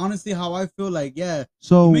 man, honestly, how I feel like, yeah,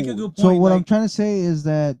 you make a good So point. what I'm Like, trying to say is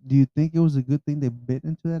that, do you think it was a good thing they bit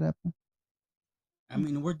into that apple? I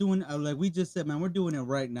mean, we're doing, like we just said, man, we're doing it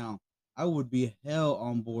right now. I would be hell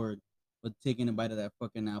on board with taking a bite of that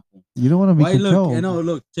fucking apple. You don't want to be Why? Look, controlled.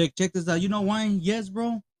 look, check this out. You know why? Yes,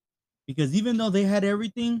 bro. Because even though they had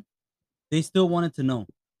everything, they still wanted to know.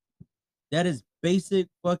 That is basic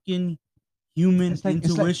fucking human It's like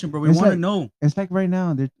intuition, bro. We it's want to like know. it's like right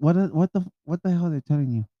now. What the hell they're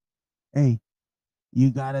telling you? Hey, you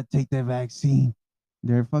gotta take the vaccine.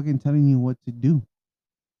 They're fucking telling you what to do.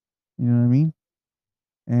 You know what I mean?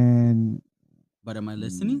 And But am I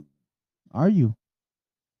listening? are you?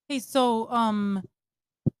 Hey, so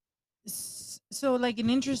like an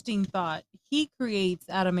interesting thought. He creates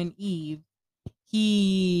Adam and Eve.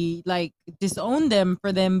 He like disowned them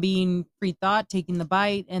for them being free thought, taking the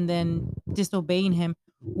bite, and then disobeying him.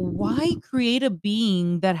 Why create a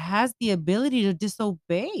being that has the ability to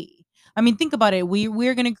disobey? I mean, think about it.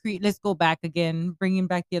 We're gonna create. Let's go back again, bringing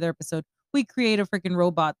back the other episode. We create a freaking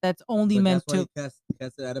robot that's only But meant that's why to. he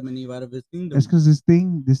casted Adam and Eve out of his kingdom. That's because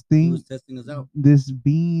He was testing us out. this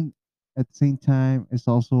being at the same time is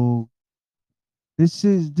also this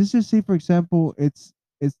is say for example, it's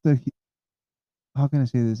the how can I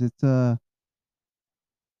say this? It's the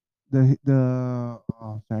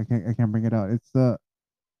oh sorry, I can't bring it out.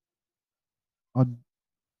 Uh,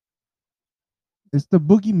 it's the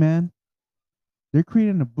boogeyman. They're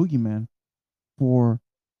creating a boogeyman for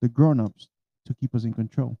the grown-ups to keep us in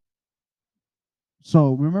control.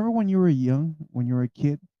 So remember when you were young, when you were a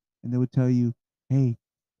kid, and they would tell you, "Hey,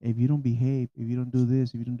 if you don't behave, if you don't do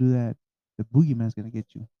this, if you don't do that, the boogeyman's gonna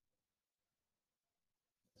get you."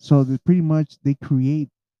 So they pretty much they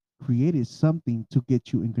created something to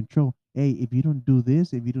get you in control. Hey, if you don't do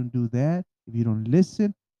this, if you don't do that, if you don't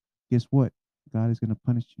listen, guess what? God is gonna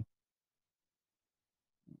punish you.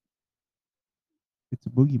 It's a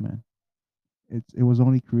boogeyman. It was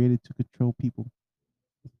only created to control people.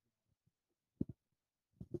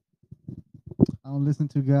 I don't listen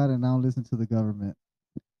to God and I don't listen to the government.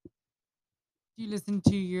 Do you listen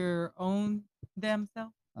to your own damn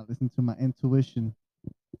self? I listen to my intuition.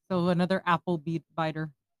 So another apple beat biter.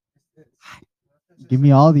 Give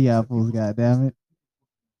me all the apples, god damn it.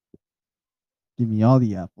 Give me all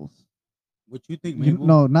the apples. What you think, You, Mabel?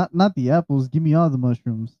 no, not the apples. Give me all the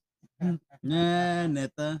mushrooms. Nah,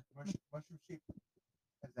 neta. Mushroom shape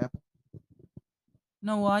as apple.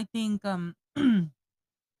 No, I think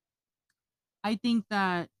I think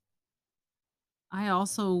that I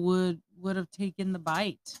also would have taken the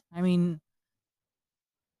bite. I mean,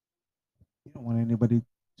 You don't want anybody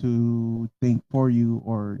to think for you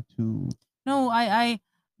or to. no, I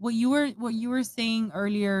what you were saying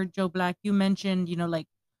earlier, Joe Black, you mentioned, like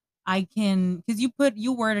I can, because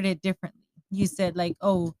you worded it differently. You said like,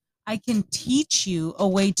 "Oh, I can teach you a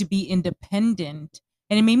way to be independent,"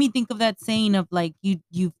 and it made me think of that saying of like, you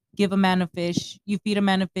give a man a fish, you feed a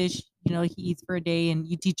man a fish, he eats for a day, and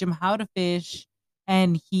you teach him how to fish,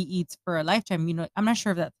 and he eats for a lifetime. I'm not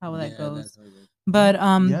sure if that's how that Yeah, goes, that's how it goes. but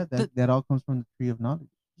Yeah, that all comes from the tree of knowledge.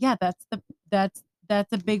 yeah, that's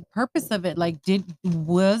a big purpose of it. Like,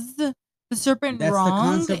 was the serpent That's the wrong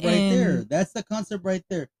concept right there. in That's the concept right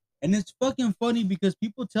there. And it's fucking funny because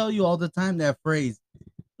people tell you all the time that phrase,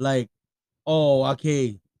 like, "Oh,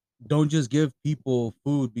 okay, don't just give people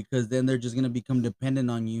food because then they're just gonna become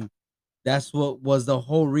dependent on you." That's what was the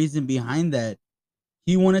whole reason behind that.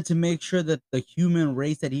 He wanted to make sure that the human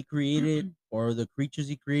race that he created or the creatures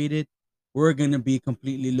he created were gonna be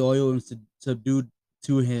completely loyal and subdued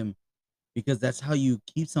to him, because that's how you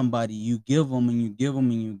keep somebody. You give them and you give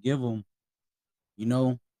them and you give them. You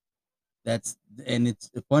know, that's and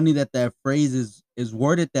it's funny that that phrase is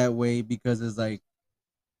worded that way because it's like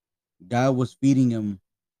God was feeding him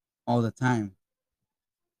all the time,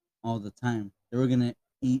 all the time. They were gonna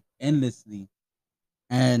eat endlessly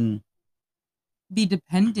and be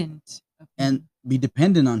dependent of and him. be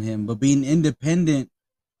dependent on him. But being independent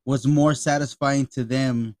was more satisfying to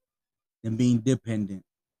them than being dependent.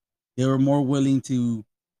 They were more willing to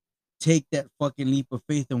take that fucking leap of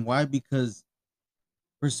faith. And why? Because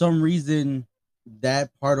for some reason,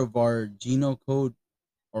 that part of our genome code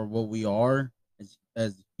or what we are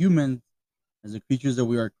as humans, as the creatures that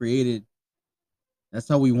we are created, that's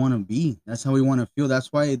how we want to be. That's how we want to feel.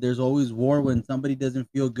 That's why there's always war when somebody doesn't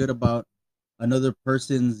feel good about another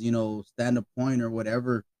person's, stand up point or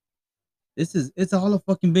whatever. It's all a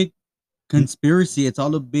fucking big conspiracy. It's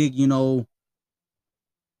all a big, He a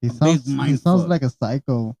big sounds he mind sounds fuck. like a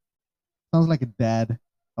psycho. Sounds like a dad,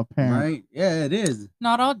 a parent, Right? Yeah, it is.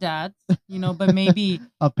 Not all dads, but maybe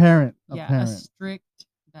a parent, a yeah, a parent, strict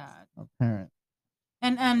dad. a parent.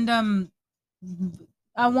 And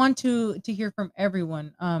I want to hear from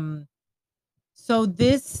everyone. So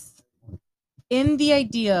this, in the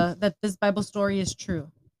idea that this Bible story is true,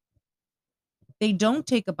 they don't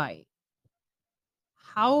take a bite.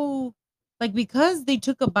 How, like, because they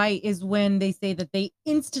took a bite is when they say that they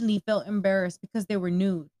instantly felt embarrassed because they were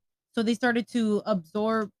nude. So they started to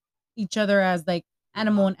absorb each other as like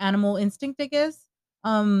animal and animal instinct, I guess.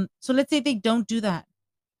 So let's say they don't do that.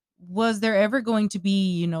 Was there ever going to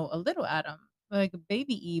be, a little Adam, like a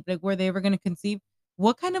baby Eve? Like, were they ever going to conceive?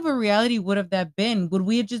 What kind of a reality would have that been? Would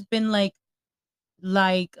we have just been like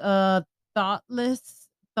thoughtless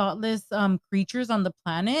creatures on the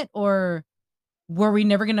planet, or were we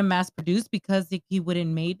never gonna mass produce because he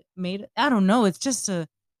wouldn't made I don't know. It's just a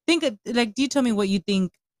like, do you tell me what you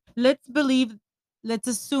think? Let's believe, let's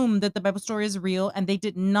assume that the Bible story is real and they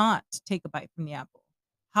did not take a bite from the apple.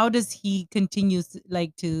 How does he continue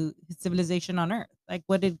like to his civilization on earth? Like,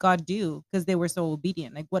 what did God do because they were so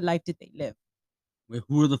obedient? Like, what life did they live? Wait,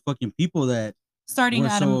 who are the fucking people that Starting were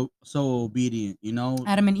Adam, so obedient?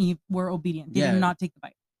 Adam and Eve were obedient. They did Yeah. not take the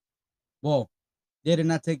bite. Well, they did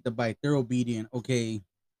not take the bite. They're obedient. Okay,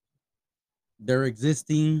 they're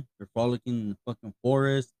existing. They're frolicking in the fucking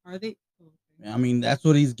forest. Are they? I mean, that's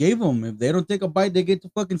what he's gave them. If they don't take a bite, they get to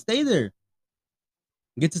fucking stay there.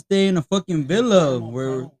 Get to stay in a fucking villa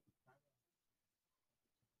where.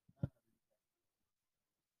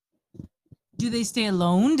 Do they stay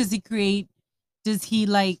alone? Does he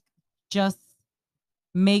like just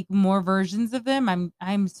make more versions of them?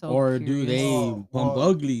 I'm so Or do curious. they pump Well,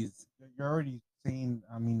 uglies? you're already saying.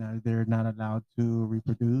 I mean, they're not allowed to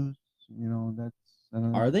reproduce. You know, that's.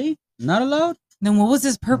 Are they not allowed? Then what was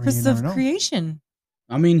his I mean, you purpose never of know. creation?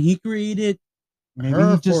 I mean, he created Maybe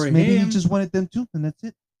her he just for maybe he him. just wanted them too, and that's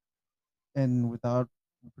it. And without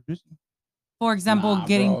reproducing, For example, Nah,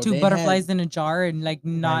 getting bro. two They had butterflies in a jar and like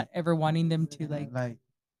not like ever wanting them to like, bang,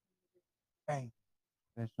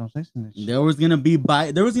 there's no sex in this shit. there was gonna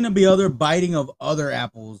be other biting of other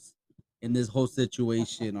apples in this whole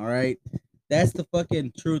situation. All right, that's the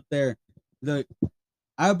fucking truth there. Look,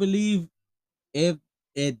 I believe if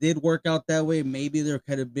it did work out that way, maybe there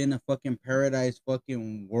could have been a fucking paradise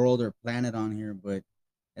fucking world or planet on here, but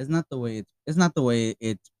it's not the way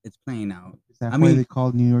it's playing out. Is that I why mean, they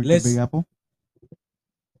called New York the let's Big Apple?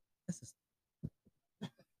 this is-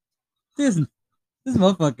 this this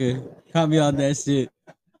motherfucker caught me on that shit.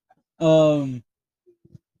 Um,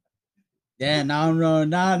 yeah, now I'm wrong.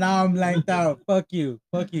 Now I'm blanked out. Fuck you.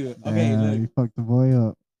 Okay, Yeah, look, you fucked the boy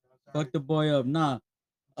up. fuck the boy up. Nah.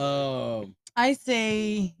 Um, I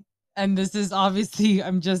say, and this is obviously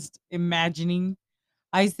I'm just imagining.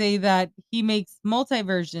 I say that he makes multi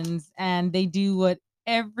versions and they do what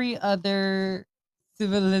every other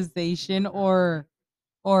civilization or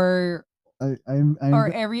I'm or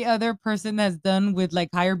every other person has done with like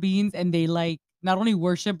higher beings, and they like not only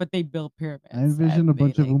worship but they build pyramids. I envision a and they,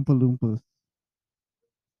 bunch of like, Oompa Loompas,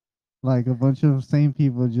 like a bunch of same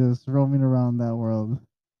people just roaming around that world.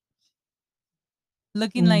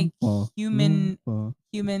 looking like Oompa Loompa.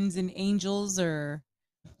 humans and angels, or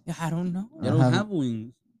I don't know. they I don't haven't- have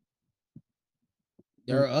wings.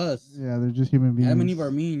 They're us. Yeah, they're just human beings. Adam and Eve are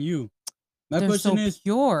me and you. My They're question so is,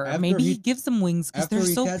 pure. after Maybe he he- gives them wings because after they're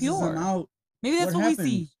he so casts them pure. out, Maybe that's what what we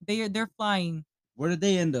see. happens? They're flying. where did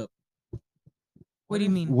they end up? What do you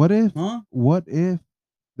mean? What if? Huh? What if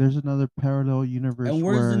there's another parallel universe And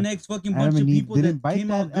where's the where next fucking Adam bunch of and Eve people didn't that bite came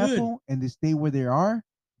that out good? apple and they stay where they are,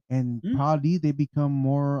 and Hmm? probably they become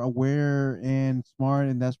more aware and smart,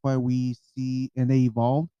 and that's why we see and they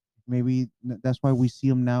evolved. Maybe that's why we see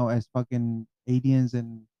them now as fucking aliens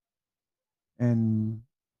and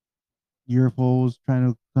UFOs trying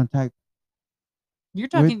to contact You're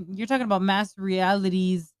talking about mass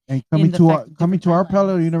realities. and In the fact of coming different to our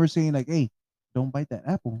parallel timelines. universe saying like, hey, don't bite that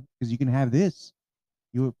apple because you can have this.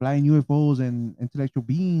 You flying UFOs and intellectual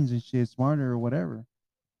beings and shit, smarter or whatever.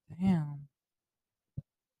 Damn.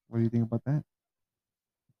 What do you think about that?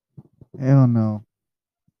 Hell no.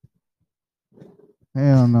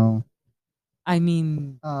 Hell no. I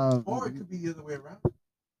mean, Or it could be the other way around.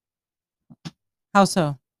 how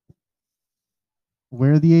so?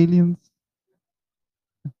 Where are the aliens?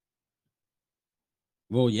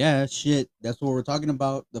 Well, yeah, shit. That's what we're talking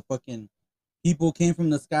about. The fucking people came from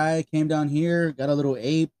the sky, came down here, got a little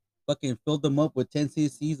ape, fucking filled them up with 10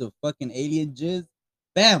 cc's of fucking alien jizz.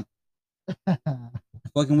 Bam!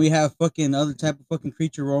 Fucking we have fucking other type of fucking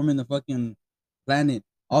creature roaming the fucking planet.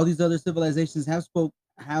 All these other civilizations have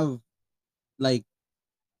like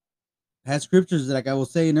had scriptures like I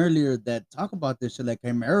was saying earlier that talk about this shit, like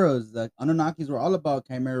chimeras. Like Anunnakis were all about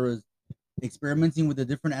chimeras, experimenting with the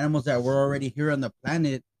different animals that were already here on the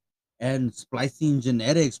planet and splicing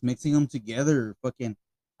genetics, mixing them together. Fucking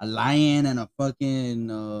a lion and a fucking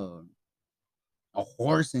a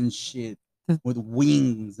horse and shit with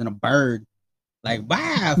wings and a bird. Like,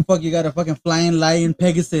 wow, fuck, you got a fucking flying lion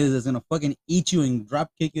Pegasus that's gonna fucking eat you and drop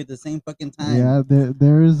kick you at the same fucking time. Yeah,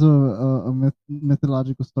 there is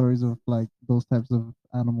mythological stories of like those types of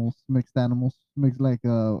animals, mixed like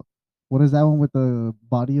what is that one with the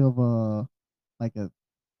body of a like a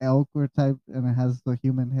elk or type and it has the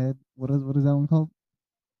human head? What is that one called?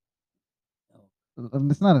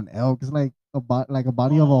 It's not an elk. It's like a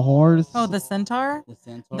body of a horse. Oh, the centaur. The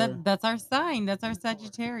centaur. That's our sign. That's our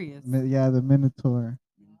Sagittarius. Yeah, the minotaur.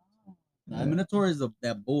 The Minotaur is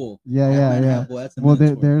that bull. Yeah, Half yeah, man, yeah. half bull. That's the Well,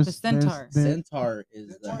 Minotaur. there's The centaur. Centaur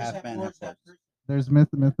is the half man, half horse. there's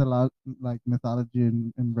mythology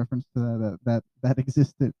in reference to that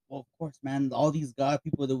existed. Well, of course, man. All these god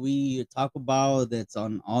people that we talk about that's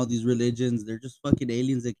on all these religions, they're just fucking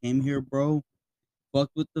aliens that came here, bro.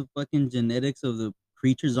 Fuck with the fucking genetics of the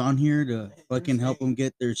creatures on here to fucking help them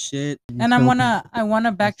get their shit. And I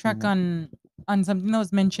wanna backtrack on something that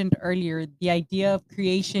was mentioned earlier. The idea of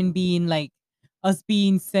creation being like us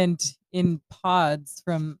being sent in pods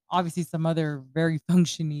from obviously some other very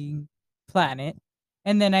functioning planet.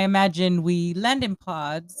 And then I imagine we land in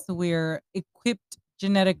pods. We're equipped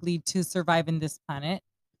genetically to survive in this planet.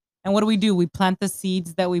 And what do? We plant the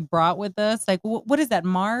seeds that we brought with us. Like, what is that?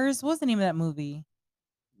 Mars? What was the name of that movie?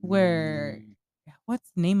 Where what's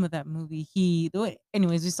the name of that movie?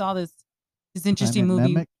 Anyways, we saw this interesting Planet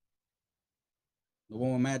movie. Namek? The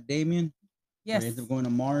one with Matt Damon. Where Yes. he ends up going to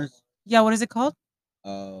Mars. Yeah, what is it called?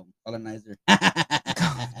 Colonizer.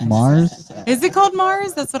 Mars? Is it called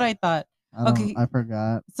Mars? That's what I thought. Okay. I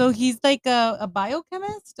forgot. So he's like a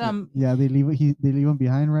biochemist. Yeah, they leave him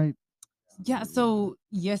behind, right? Yeah, so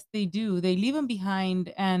yes, they do. They leave him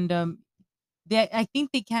behind, and I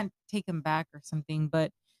think they can't take him back or something.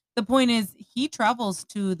 But the point is, he travels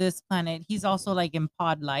to this planet. He's also like in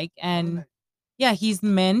pod like, and yeah, he's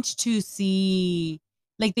meant to see,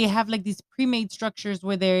 like, they have like these pre-made structures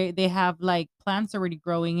where they have like plants already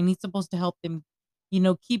growing, and he's supposed to help them,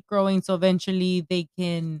 keep growing, so eventually they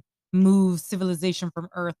can move civilization from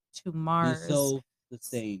Earth to Be Mars.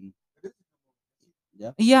 self-sustained.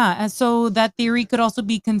 Yeah. Yeah, and so that theory could also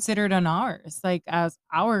be considered on ours, like as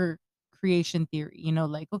our creation theory.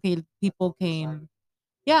 Like, okay, people came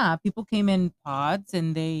in pods,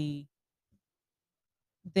 and they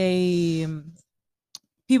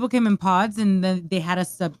people came in pods, and then they had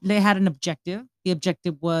an objective. The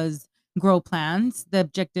objective was grow plants. The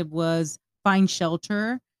objective was find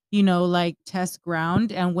shelter, like test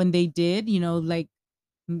ground. And when they did, like,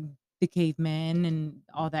 the cavemen and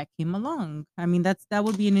all that came along. I mean, that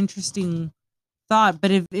would be an interesting thought. But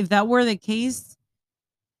if that were the case,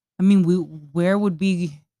 I mean, where would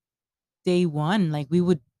be day one? Like, we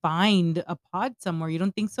would find a pod somewhere. You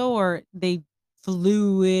don't think so? Or they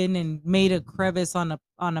flew in and made a crevice on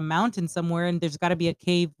a mountain somewhere, and there's got to be a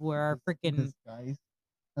cave where our freaking Disguised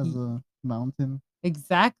as a mountain.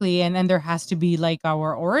 exactly, and there has to be like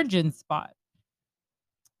our origin spot.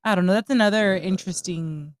 I don't know. That's another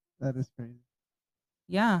interesting. That is crazy.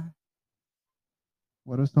 Yeah.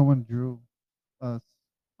 What if someone drew us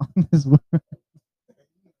on this world?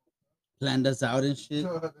 Planned us out and shit.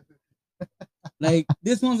 Like,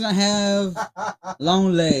 this one's gonna have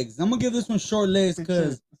long legs. I'm gonna give this one short legs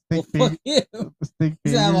because, well, fuck him. Stick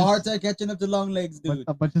He's gonna have a figures. hard time catching up to long legs, dude.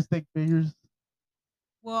 A bunch of stick figures.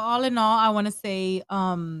 Well, all in all, I want to say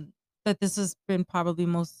that this has been probably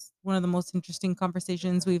one of the most interesting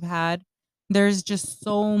conversations we've had. There's just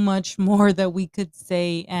so much more that we could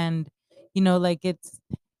say, and like, it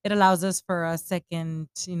allows us for a second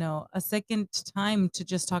time to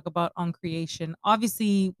just talk about on creation.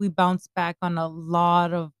 Obviously, we bounce back on a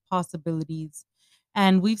lot of possibilities,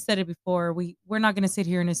 and we've said it before. We're not going to sit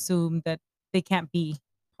here and assume that they can't be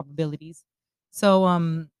probabilities. So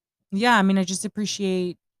yeah, I mean, I just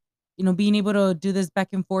appreciate being able to do this back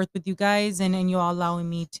and forth with you guys, and you all allowing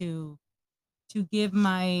me to give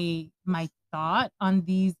my thought on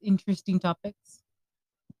these interesting topics.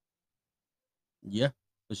 Yeah,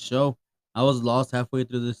 for sure. I was lost halfway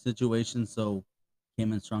through this situation, so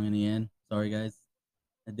came in strong in the end. Sorry, guys.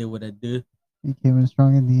 I did what I did. He came in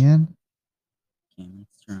strong in the end. Came in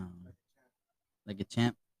strong. Like a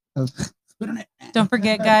champ. That's- Spit on it. Don't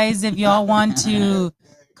forget, guys, if y'all want to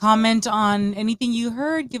comment on anything you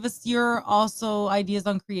heard, give us your also ideas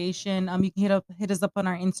on creation. You can hit us up on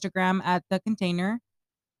our Instagram at The Container.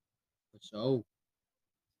 For sure.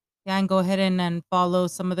 Yeah, and go ahead and follow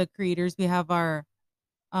some of the creators. We have our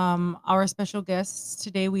special guests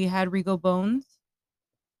today. We had Rigo Bones,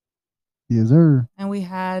 yes, sir. and we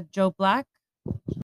had Joe Black.